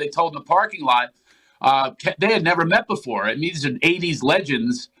story they told in the parking lot. They had never met before. I mean, these are 80s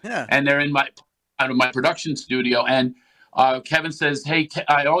legends, and they're in my production studio. And Kevin says, "Hey,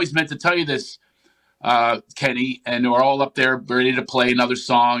 I always meant to tell you this, Kenny." And we're all up there ready to play another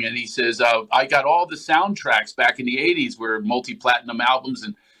song. And he says, "I got all the soundtracks back in the 80s, were multi-platinum albums,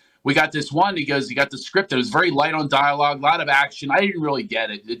 and we got this one." He goes, "He got the script. It was very light on dialogue, a lot of action. I didn't really get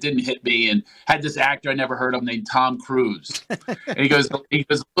it. It didn't hit me." And had this actor I never heard of named Tom Cruise. And he goes, a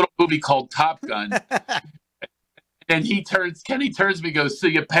little movie called Top Gun. And Kenny turns to me and goes, "So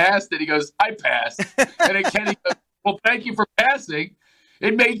you passed?" And he goes, "I passed." And then Kenny goes, "Well, thank you for passing."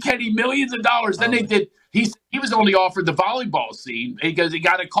 It made Kenny millions of dollars. Then he was only offered the volleyball scene. He goes, he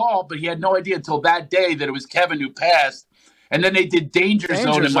got a call, but he had no idea until that day that it was Kevin who passed. And then they did Danger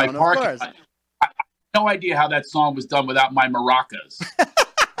Zone in my parking lot. I have no idea how that song was done without my maracas.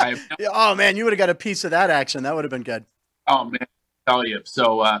 Oh, man, you would have got a piece of that action. That would have been good. Oh, man, I tell you.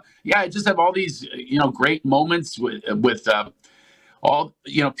 So, I just have all these, great moments with all,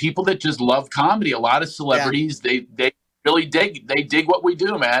 people that just love comedy. A lot of celebrities, they really dig what we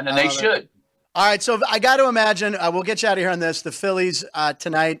do, man, and they should. All right, so I got to imagine, we'll get you out of here on this. The Phillies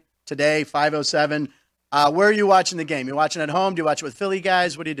today, 5:07. Where are you watching the game? You watching at home? Do you watch it with Philly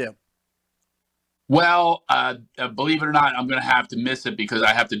guys? What do you do? Well, believe it or not, I'm going to have to miss it because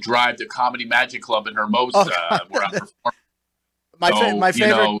I have to drive to Comedy Magic Club in Hermosa where I'm performing. My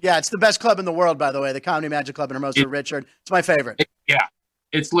favorite. It's the best club in the world, by the way. The Comedy Magic Club in Hermosa, Richard. It's my favorite.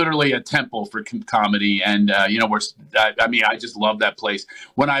 It's literally a temple for comedy, and I just love that place.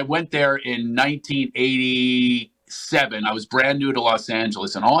 When I went there in 1987, I was brand new to Los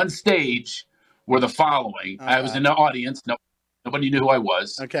Angeles, and on stage were the following. I was in the audience. Nobody knew who I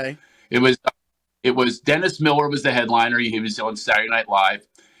was. Okay. It was Dennis Miller was the headliner. He was on Saturday Night Live.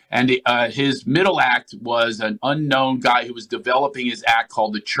 And his middle act was an unknown guy who was developing his act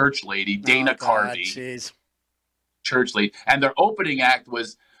called The Church Lady, Dana Carvey. Jeez. Church Lady. And their opening act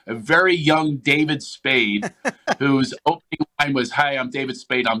was a very young David Spade, whose opening line was, "Hi, I'm David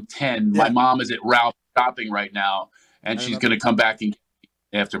Spade. I'm 10. My mom is at Ralph shopping right now, and she's going to come back and get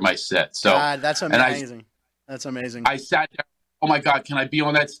me after my set." So that's amazing. That's amazing. I sat there. Oh my God, can I be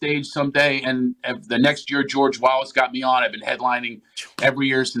on that stage someday? And the next year, George Wallace got me on. I've been headlining every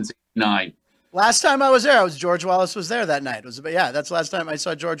year since '89. Last time I was there, George Wallace was there that night. That's the last time I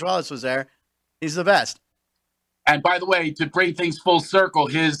saw George Wallace was there. He's the best. And by the way, to bring things full circle,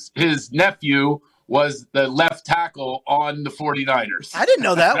 his nephew was the left tackle on the 49ers. I didn't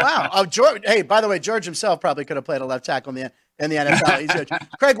know that. Wow. Oh, George. Hey, by the way, George himself probably could have played a left tackle in the NFL. He's good.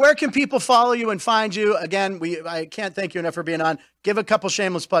 Craig, where can people follow you and find you? Again, I can't thank you enough for being on. Give a couple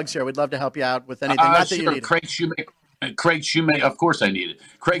shameless plugs here. We'd love to help you out with anything. Not that you need it. Craig Shoemaker. Of course I need it.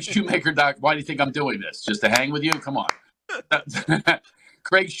 Craig Shoemaker. Why do you think I'm doing this? Just to hang with you? Come on.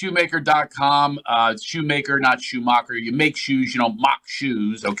 CraigShoemaker.com. Shoemaker, not Schumacher. You make shoes. You don't mock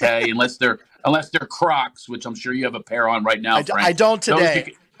shoes, okay? Unless they're Crocs, which I'm sure you have a pair on right now, Frank. I don't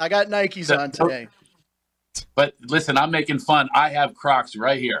today. I got Nikes on today. But listen, I'm making fun. I have Crocs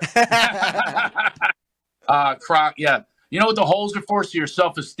right here. Croc, yeah. You know what the holes are for? So your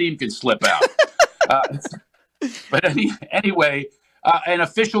self-esteem can slip out. But anyway, an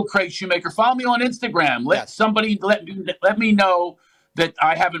official Craig Shoemaker. Follow me on Instagram. Somebody let me know that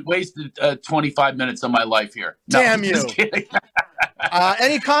I haven't wasted 25 minutes of my life here. No, damn you. Just kidding.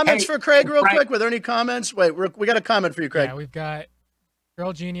 Any comments for Craig real quick? Were there any comments? Wait, we got a comment for you, Craig. Yeah, we've got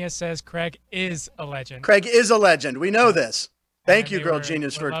Girl Genius says Craig is a legend. Craig is a legend. We know this. Thank you, Girl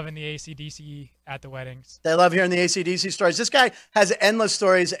Genius, for loving the AC/DC at the weddings. They love hearing the AC/DC stories. This guy has endless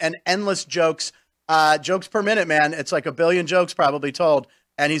stories and endless jokes. Jokes per minute, man. It's like a billion jokes probably told,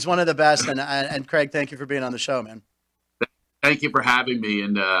 and he's one of the best. And Craig, thank you for being on the show, man. Thank you for having me.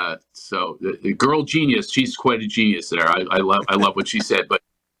 And so the Girl Genius, she's quite a genius there. I love what she said. But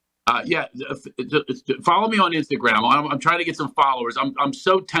follow me on Instagram. I'm trying to get some followers. I'm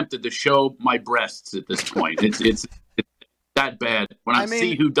so tempted to show my breasts at this point. It's that bad when I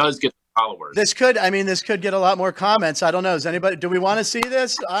see who does get followers. This could get a lot more comments. I don't know. Do we want to see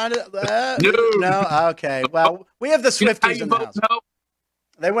this? No. Okay. Well, we have the Swifties in the house. No?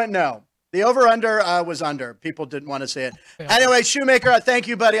 They went no. The over-under was under. People didn't want to see it. Yeah. Anyway, Shoemaker, thank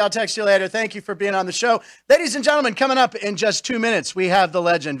you, buddy. I'll text you later. Thank you for being on the show. Ladies and gentlemen, coming up in just 2 minutes, we have the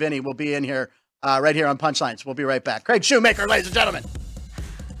legend, Vinny, will be in here right here on Punchlines. We'll be right back. Craig Shoemaker, ladies and gentlemen.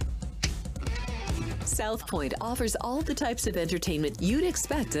 South Point offers all the types of entertainment you'd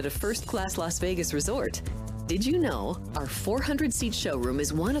expect at a first-class Las Vegas resort. Did you know our 400-seat showroom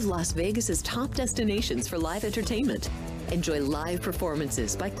is one of Las Vegas's top destinations for live entertainment? Enjoy live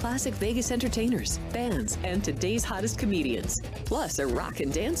performances by classic Vegas entertainers, bands, and today's hottest comedians, plus a rock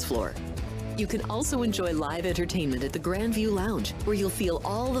and dance floor. You can also enjoy live entertainment at the Grand View Lounge, where you'll feel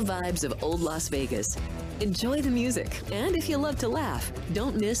all the vibes of old Las Vegas. Enjoy the music, and if you love to laugh,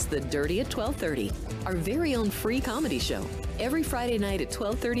 don't miss The Dirty at 12:30, our very own free comedy show, every Friday night at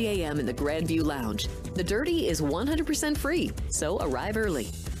 12:30 a.m. in the Grand View Lounge. The Dirty is 100% free, so arrive early.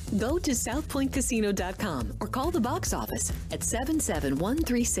 Go to southpointcasino.com or call the box office at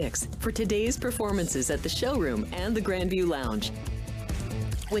 77136 for today's performances at the showroom and the Grand View Lounge.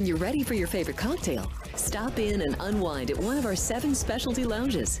 When you're ready for your favorite cocktail, stop in and unwind at one of our 7 specialty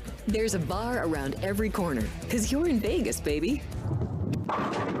lounges. There's a bar around every corner, because you're in Vegas, baby.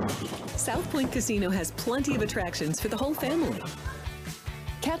 South Point Casino has plenty of attractions for the whole family.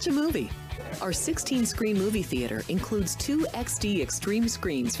 Catch a movie. Our 16-screen movie theater includes 2 XD Extreme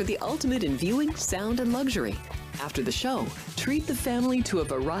screens for the ultimate in viewing, sound, and luxury. After the show, treat the family to a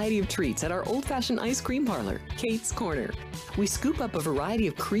variety of treats at our old-fashioned ice cream parlor, Kate's Corner. We scoop up a variety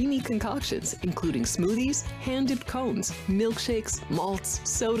of creamy concoctions, including smoothies, hand-dipped cones, milkshakes, malts,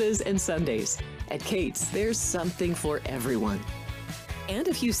 sodas, and sundaes. At Kate's, there's something for everyone. And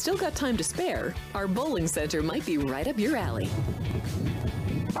if you've still got time to spare, our bowling center might be right up your alley.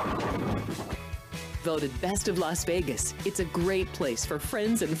 Voted Best of Las Vegas, it's a great place for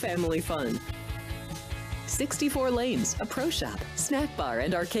friends and family fun. 64 lanes, a pro shop, snack bar,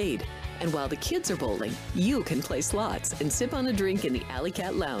 and arcade. And while the kids are bowling, you can play slots and sip on a drink in the Alley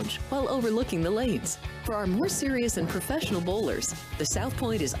Cat Lounge while overlooking the lanes. For our more serious and professional bowlers, the South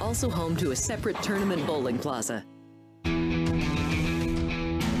Point is also home to a separate tournament bowling plaza.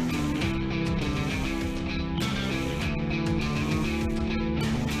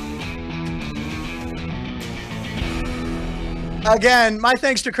 Again, my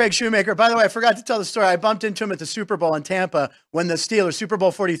thanks to Craig Shoemaker. By the way, I forgot to tell the story. I bumped into him at the Super Bowl in Tampa when the Steelers, Super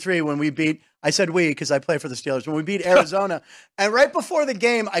Bowl 43, when we beat, I said we because I play for the Steelers, when we beat Arizona. And right before the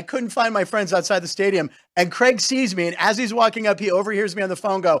game, I couldn't find my friends outside the stadium. And Craig sees me, and as he's walking up, he overhears me on the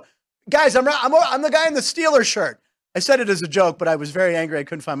phone go, guys, I'm the guy in the Steelers shirt. I said it as a joke, but I was very angry. I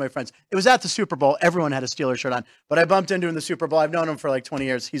couldn't find my friends. It was at the Super Bowl. Everyone had a Steelers shirt on. But I bumped into him in the Super Bowl. I've known him for like 20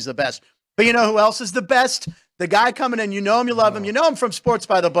 years. He's the best. But you know who else is the best? The guy coming in, you know him, you love him. You know him from Sports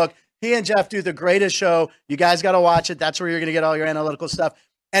by the Book. He and Jeff do the greatest show. You guys got to watch it. That's where you're going to get all your analytical stuff.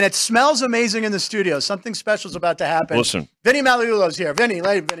 and it smells amazing in the studio. Something special is about to happen. Listen. Vinny Magliulo's here. Vinny,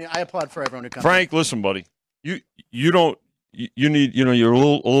 I applaud for everyone who comes. Frank, listen, buddy. You need, you're a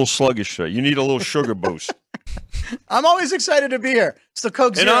little sluggish today. You need a little sugar boost. I'm always excited to be here. It's the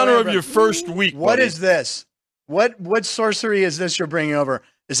Coke In Zero. honor of your first week, What buddy. is this? What sorcery is this you're bringing over?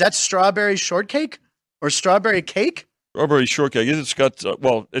 Is that strawberry shortcake or strawberry cake? Strawberry shortcake. It's got,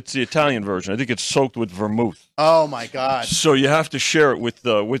 it's the Italian version. I think it's soaked with vermouth. Oh, my God. So you have to share it with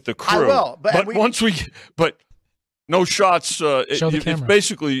the crew. I will. But no shots. Show the It's camera.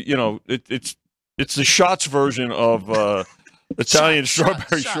 basically, it's the shots version of Italian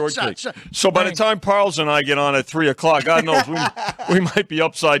strawberry shortcake. Shot. So by the time Parles and I get on at 3 o'clock, God knows we might be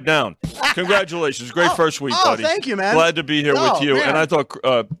upside down. Congratulations. Great first week, buddy. Thank you, man. Glad to be here with you. Man. And I thought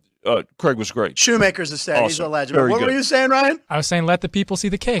Craig was great. Shoemaker's a stat. He's a Awesome. legend. Very What good. were you saying, Ryan? I was saying, let the people see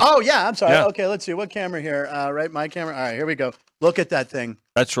the cake. Oh, yeah. I'm sorry. Yeah. Okay, let's see. What camera here? Right, my camera. All right, here we go. Look at that thing.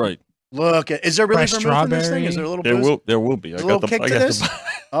 That's right. Look at. Is there really Fresh vermouth in this thing? strawberry. Is there a little booze? There will be. A little kick to this?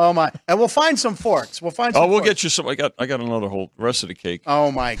 Oh my! And we'll find some forks. We'll we'll get you some. I got another whole rest of the cake.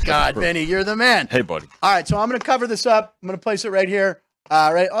 Oh my God, Vinny, you're the man. Hey, buddy. All right, so I'm going to cover this up. I'm going to place it right here.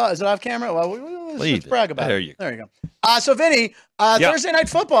 Right. Oh, is it off camera? Well, let's brag about it. There you go. So Vinny, Thursday night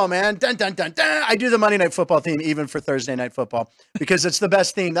football, man. Dun dun dun dun. I do the Monday night football theme even for Thursday night football because it's the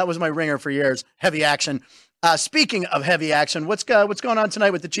best theme. That was my ringer for years. Heavy action. Speaking of heavy action, what's going on tonight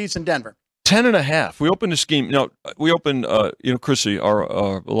with the Chiefs in Denver? 10.5. We opened this game. We opened, Chrissy,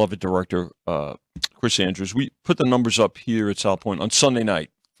 our beloved director, Chris Andrews, we put the numbers up here at South Point on Sunday night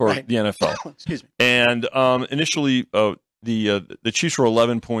for the NFL. Excuse me. And initially, the Chiefs were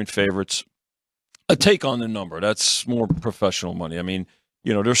 11-point favorites. A take on the number. That's more professional money. I mean,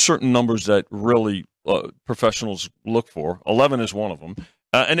 there's certain numbers that really professionals look for. 11 is one of them.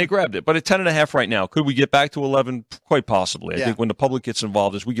 And they grabbed it. But at 10.5 right now, could we get back to 11? Quite possibly. I think when the public gets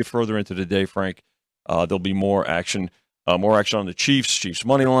involved, as we get further into the day, Frank, there'll be more action. More action on the Chiefs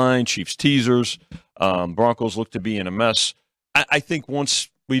money line, Chiefs teasers. Broncos look to be in a mess. I think once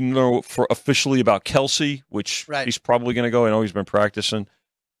we know officially about Kelsey, which he's probably going to go. I know he's been practicing.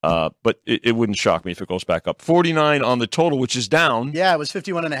 But it wouldn't shock me if it goes back up. 49 on the total, which is down. Yeah, it was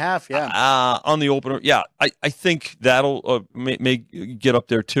 51.5. Yeah. On the opener. Yeah, I think that'll may get up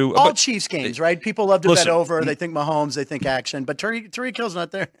there too. All but, Chiefs games, right? People love to bet over. They think Mahomes. They think action. But Tyreek Hill's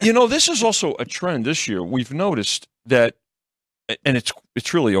not there. This is also a trend this year. We've noticed that, and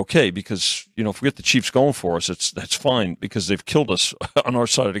it's really okay because if we get the Chiefs going for us, that's fine because they've killed us on our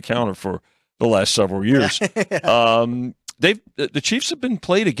side of the counter for the last several years. The Chiefs have been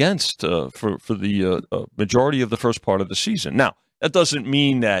played against for the majority of the first part of the season. Now, that doesn't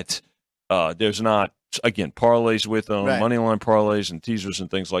mean that there's not, again, parlays with them, money line parlays and teasers and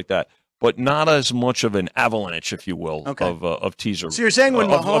things like that, but not as much of an avalanche, if you will, of teasers. So you're saying when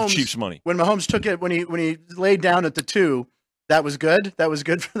Mahomes, of Chiefs money. When Mahomes took it, when he laid down at the 2, that was good? That was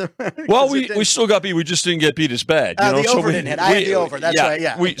good for them? Well, we still got beat. We just didn't get beat as bad. The over didn't hit. I had the over. That's right,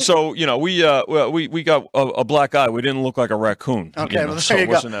 yeah. We got a black eye. We didn't look like a raccoon. Okay, well, so there it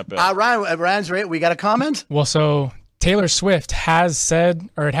you wasn't go. that bad. Ryan's right. We got a comment? Well, so Taylor Swift has said,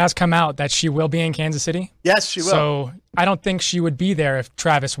 or it has come out, that she will be in Kansas City. Yes, she will. So I don't think she would be there if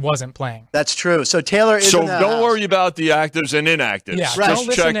Travis wasn't playing. That's true. So Taylor is in the don't house. worry about the actives and inactives. Yeah, right. don't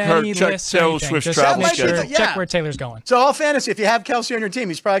listen to any lists or Taylor anything. Swift's Just travel make sure, schedule. check where Taylor's going. So all fantasy, if you have Kelsey on your team,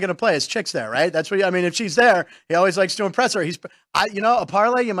 he's probably going to play. His chick's there, right? That's what. If she's there, he always likes to impress her. A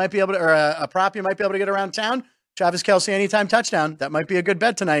parlay you might be able to, or a prop you might be able to get around town. Travis Kelsey anytime touchdown. That might be a good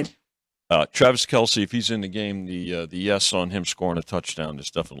bet tonight. Travis Kelsey, if he's in the game, the yes on him scoring a touchdown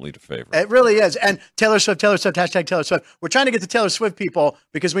is definitely the favorite. It really is. And Taylor Swift, hashtag Taylor Swift. We're trying to get the Taylor Swift people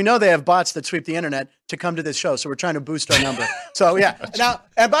because we know they have bots that sweep the internet to come to this show. So we're trying to boost our number. So, yeah. Now,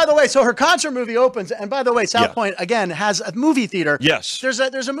 and by the way, so her concert movie opens. And by the way, South Point, again, has a movie theater. Yes. There's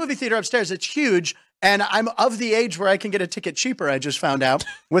a movie theater upstairs. It's huge. And I'm of the age where I can get a ticket cheaper, I just found out,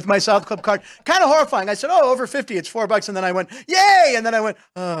 with my South Club card. Kind of horrifying. I said, over 50, it's $4. And then I went, yay! And then I went,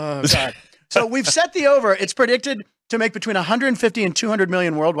 oh, God. So we've set the over. It's predicted to make between 150 and 200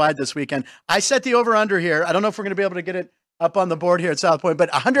 million worldwide this weekend. I set the over under here. I don't know if we're going to be able to get it up on the board here at South Point,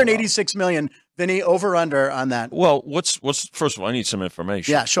 but 186 million, Vinny, over under on that. Well, what's first of all, I need some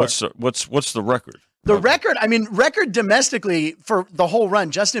information. Yeah, sure. What's the record? The record domestically for the whole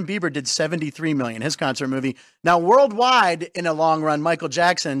run, Justin Bieber did 73 million, his concert movie. Now, worldwide in a long run, Michael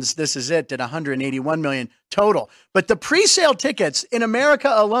Jackson's This Is It did 181 million total. But the pre-sale tickets in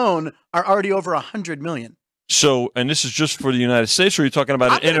America alone are already over 100 million. So, and this is just for the United States, or are you talking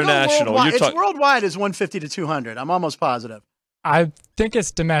about an international? Worldwide. It's worldwide is 150 to 200. I'm almost positive. I think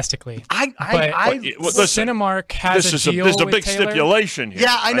it's domestically. Listen, Cinemark has a deal there's a with big Taylor. stipulation here.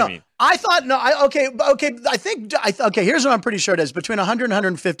 Yeah, I know. Okay. Here's what I'm pretty sure it is: between 100 and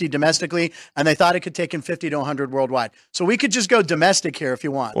 150 domestically, and they thought it could take him 50 to 100 worldwide. So we could just go domestic here if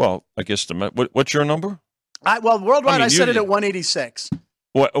you want. Well, I guess what's your number? Worldwide, I set it at 186.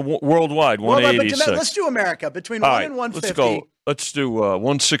 What worldwide? 186. Let's do America between 1 and 150. Let's do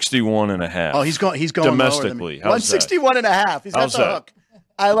 161 and a half. Oh, he's going domestically. Lower than me. 161 and a half. He's got the hook.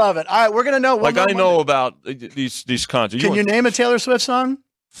 I love it. All right, we're gonna know. I know about these concerts. Can you name a Taylor Swift song?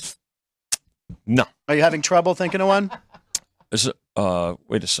 No. Are you having trouble thinking of one? Is it?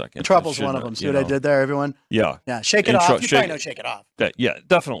 Wait a second. Trouble's one of them. See what I did there, everyone? Yeah. Yeah. Shake It Off. You probably know Shake It Off. Yeah,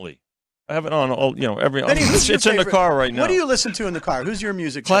 definitely. I have it on all. Benny, it's in the car right now. What do you listen to in the car? Who's your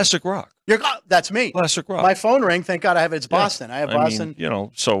music? Classic rock. That's me. Classic rock. My phone ring. Thank God I have it. It's Boston. I have Boston.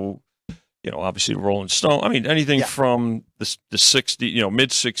 Obviously Rolling Stone. I mean, anything from the 60s, mid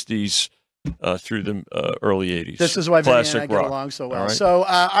 60s through the early 80s. This is why Vinny and I get rock. along so well. All right. So,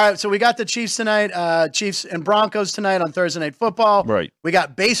 all right. So we got the Chiefs tonight. Chiefs and Broncos tonight on Thursday Night Football. Right. We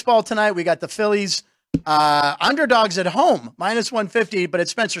got baseball tonight. We got the Phillies. Underdogs at home, minus 150, but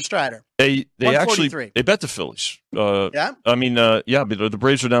it's Spencer Strider. They actually bet the Phillies. Yeah. I mean, but the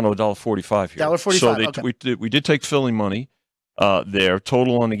Braves are down to $1.45 here. $1.45. So we did take Philly money there.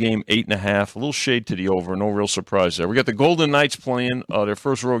 Total on the game 8.5. A little shade to the over. No real surprise there. We got the Golden Knights playing their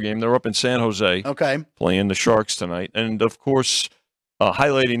first road game. They're up in San Jose. Okay. Playing the Sharks tonight, and of course,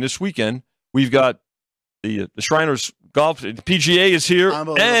 highlighting this weekend, we've got the Shriners Golf. The PGA is here,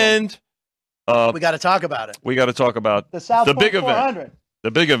 and we got to talk about it. We got to talk about the big 400. event.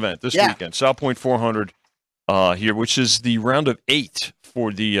 The big event this weekend, South Point 400 here, which is the round of 8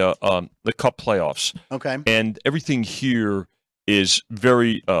 for the Cup playoffs. Okay. And everything here is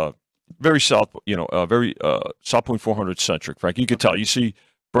very South Point 400 centric. Frank, you can tell. You see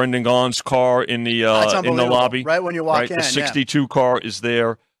Brendan Gaughan's car in the lobby, right when you walk in. The 62 car is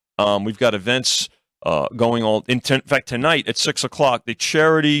there. We've got events going on. In fact, tonight at 6:00, the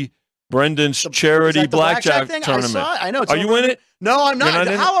charity. Brendan's charity blackjack tournament. I know. Are you in it? No, I'm not.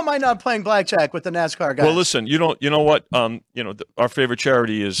 How am I not playing blackjack with the NASCAR guys? Well, listen. You know what? Our favorite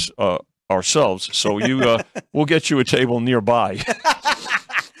charity is ourselves. So we'll get you a table nearby.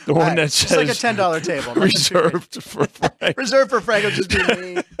 The one that says it's like a $10 table, reserved for Frank. Reserved for Frank, which is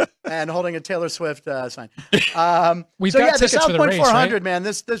being me and holding a Taylor Swift sign. We've got tickets the South for the Point race, 400, right? Man.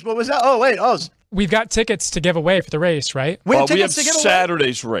 This what was that? We've got tickets to give away for the race, right? We have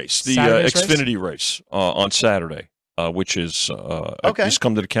Saturday's race, the Xfinity race on Saturday, which is just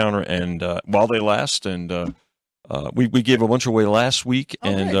come to the counter and while they last, and we gave a bunch away last week,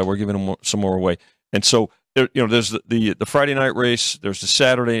 and we're giving them some more away. And so there's the Friday night race, there's the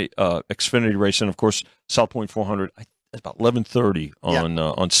Saturday Xfinity race, and of course South Point 400. It's about 11:30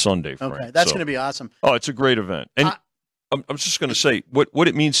 on Sunday. Frank. Okay, that's going to be awesome. Oh, it's a great event, and I'm just going to say what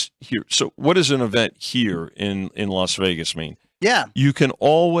it means here. So, what does an event here in Las Vegas mean? Yeah, you can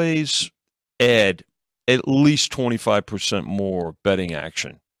always add at least 25% more betting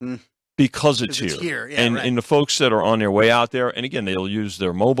action because it's here. Yeah, and the folks that are on their way out there, and again, they'll use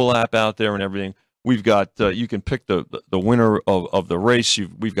their mobile app out there and everything. We've got you can pick the winner of the race.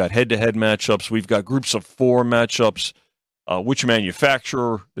 We've got head-to-head matchups. We've got groups of 4 matchups. Which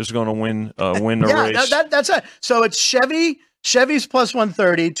manufacturer is going to win the race? That's it. So it's Chevy's plus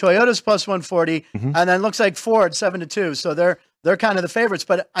 130, Toyota's plus 140, and then looks like Ford 7-2. So they're kind of the favorites.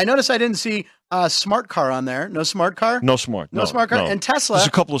 But I noticed I didn't see Smart Car on there. No Smart Car. No Smart Car. No. And Tesla. There's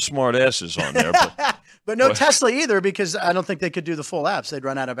a couple of smart asses on there, but no Tesla either because I don't think they could do the full apps. They'd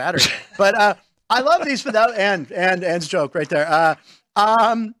run out of battery. But I love these without Ann's joke right there.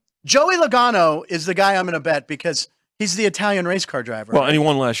 Joey Logano is the guy I'm going to bet because he's the Italian race car driver. Well, and he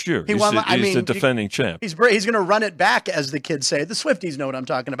won last year. He's the defending champ. He's going to run it back, as the kids say. The Swifties know what I'm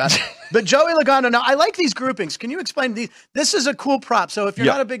talking about. But Joey Logano, now I like these groupings. Can you explain these? This is a cool prop. So if you're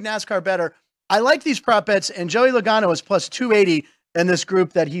not a big NASCAR bettor, I like these prop bets. And Joey Logano is plus 280 in this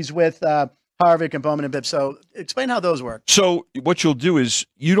group that he's with Harvick and Bowman and Bibb. So explain how those work. So what you'll do is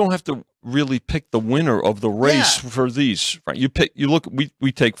you don't have to really pick the winner of the race for these. Right? You look.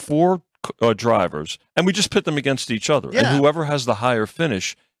 We take 4 drivers, and we just pit them against each other. And whoever has the higher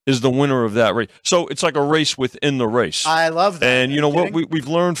finish is the winner of that race. So it's like a race within the race. I love that. And you know what we've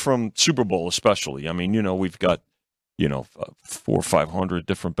learned from Super Bowl, especially. I mean, we've got 400 or 500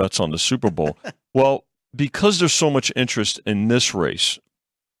 different bets on the Super Bowl. Well, because there's so much interest in this race,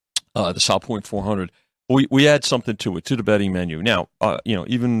 the South Point 400. we add something to it, to the betting menu. Now,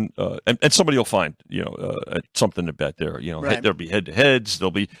 even and somebody will find something to bet there. Right. There'll be head-to-heads.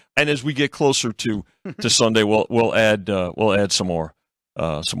 There'll be, and as we get closer to Sunday, we'll add some more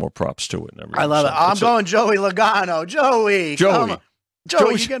props to it and everything. I love it. I'm going Joey Logano. Joey, you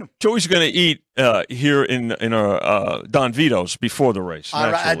get him. Joey's going to eat here in our Don Vito's before the race.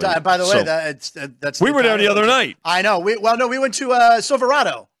 All right. By the way, that's we were there the other night. I know. We went to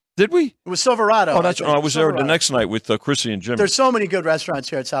Silverado. Did we? It was Silverado. Oh, that's. I was there the next night with Chrissy and Jimmy. There's so many good restaurants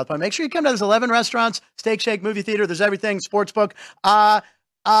here at South Point. Make sure you come to those 11 restaurants, Steak Shake, movie theater. There's everything, sportsbook.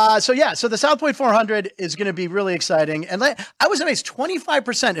 So the South Point 400 is going to be really exciting. And I was amazed,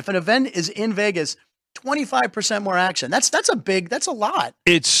 25%. If an event is in Vegas, 25% more action. That's a lot.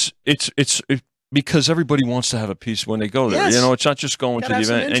 It's because everybody wants to have a piece when they go there. Yes. It's not just going to the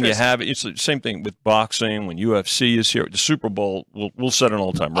event and you have it. It's the same thing with boxing. When UFC is here, the Super Bowl will set an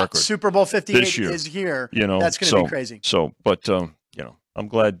all-time record. Super Bowl 58 this year is here. That's going to be crazy. So, but I'm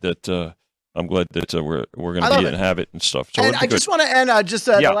glad that we're going to be and have it and stuff. So and I just want to end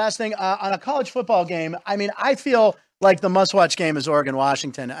the last thing on a college football game. I mean, I feel like the must-watch game is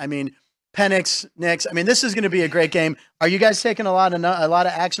Oregon-Washington. I mean, Penix, Knicks. I mean, this is going to be a great game. Are you guys taking a lot of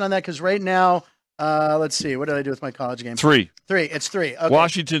action on that? Because right now. Let's see. What did I do with my college game? 3. It's 3. Okay.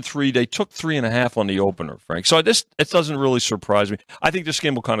 Washington 3. They took 3.5 on the opener, Frank. So it doesn't really surprise me. I think this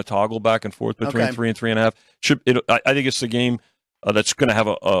game will kind of toggle back and forth between 3 and 3.5. I think it's the game that's going to have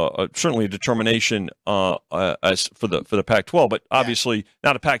certainly a determination as for the Pac-12. But obviously,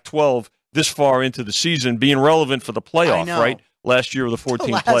 now the Pac-12 this far into the season being relevant for the playoff, right? Last year of the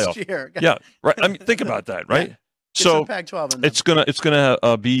 14 playoff. Year. Yeah, right. I mean, think about that, right? Yeah. So it's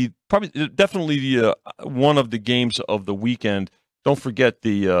gonna be probably definitely one of the games of the weekend. Don't forget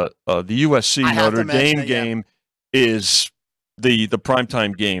the USC Notre Dame game is the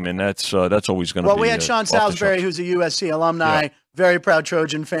primetime game, and that's always going to be. Well, we had Sean Salisbury, who's a USC alumni, very proud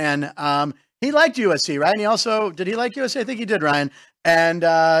Trojan fan. He liked USC, right? And he also did he like USC? I think he did, Ryan. And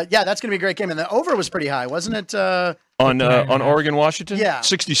that's going to be a great game. And the over was pretty high, wasn't it? On Oregon, Washington? Yeah.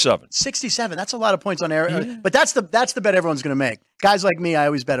 67. 67. That's a lot of points on air. Yeah. But that's the bet everyone's going to make. Guys like me, I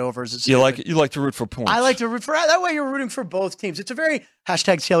always bet overs. You like to root for points. I like to root for that way. You're rooting for both teams. It's a very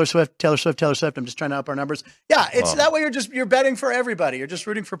hashtag Taylor Swift. I'm just trying to up our numbers. Yeah, it's that way. You're betting for everybody. You're just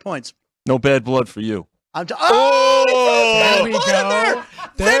rooting for points. No bad blood for you. There we go.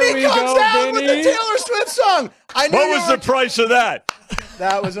 Vinny comes down with the Taylor Swift song. What was the price of that?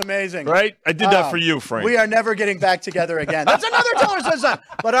 That was amazing. Right? I did that for you, Frank. We are never getting back together again. That's another Taylor Swift song.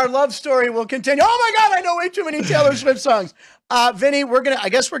 But our love story will continue. Oh, my God, I know way too many Taylor Swift songs. Vinny, I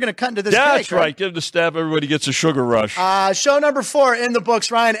guess we're going to cut into this cake, that's right. Give the stab. Everybody gets a sugar rush. Show number 4 in the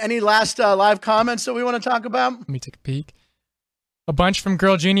books. Ryan, any last live comments that we want to talk about? Let me take a peek. A bunch from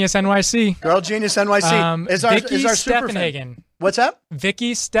Girl Genius NYC. Girl Genius NYC is our super fan. What's up?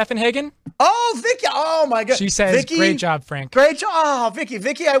 Vicky Steffenhagen. Oh, Vicky. Oh, my God. She says, Vicky, great job, Frank. Great job. Oh, Vicky.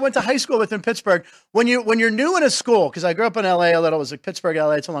 Vicky, I went to high school with in Pittsburgh. When you're new in a school, because I grew up in L.A. a little. It was like Pittsburgh,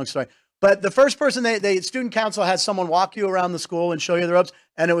 L.A. It's a long story. But the first person, student council had someone walk you around the school and show you the ropes,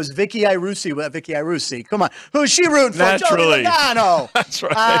 and it was Vicky Irusi. Vicky Irusi, come on, who's she rooting for? Naturally, that's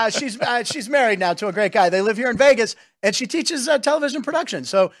right. She's married now to a great guy. They live here in Vegas, and she teaches television production.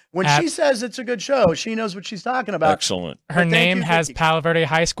 So when she says it's a good show, she knows what she's talking about. Excellent. Her name has Palo Verde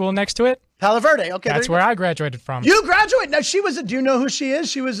High School next to it. Palo Verde, okay. That's where I graduated from. You graduated? Now she was. Do you know who she is?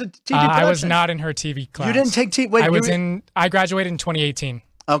 She was a TV production. I was not in her TV class. You didn't take TV. Wait, I graduated in 2018.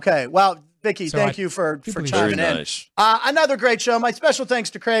 Okay. Well, Vicky, thank you for chiming in. Nice. Another great show. My special thanks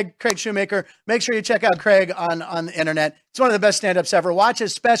to Craig Shoemaker. Make sure you check out Craig on the internet. It's one of the best stand-ups ever. Watch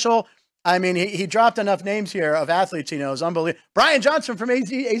his special. I mean, he dropped enough names here of athletes he knows. Unbelievable. Brian Johnson from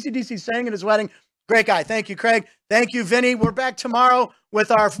AC/DC sang at his wedding. Great guy. Thank you, Craig. Thank you, Vinny. We're back tomorrow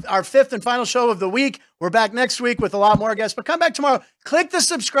with our 5th and final show of the week. We're back next week with a lot more guests. But come back tomorrow. Click the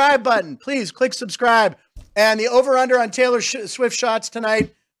subscribe button. Please click subscribe. And the over-under on Taylor Swift shots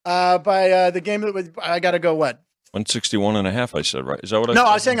tonight by the game that I got to go what? 161.5, I said, right? Is that what I said? No,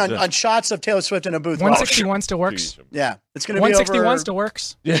 I was saying on shots of Taylor Swift in a booth. 161 still works. Yeah. It's going to be 161 still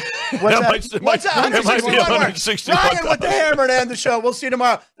works. Yeah. What's that? 161 Ryan with the hammer to end the show. We'll see you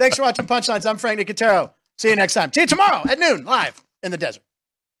tomorrow. Thanks for watching Punchlines. I'm Frank Nicotero. See you next time. See you tomorrow at noon, live in the desert.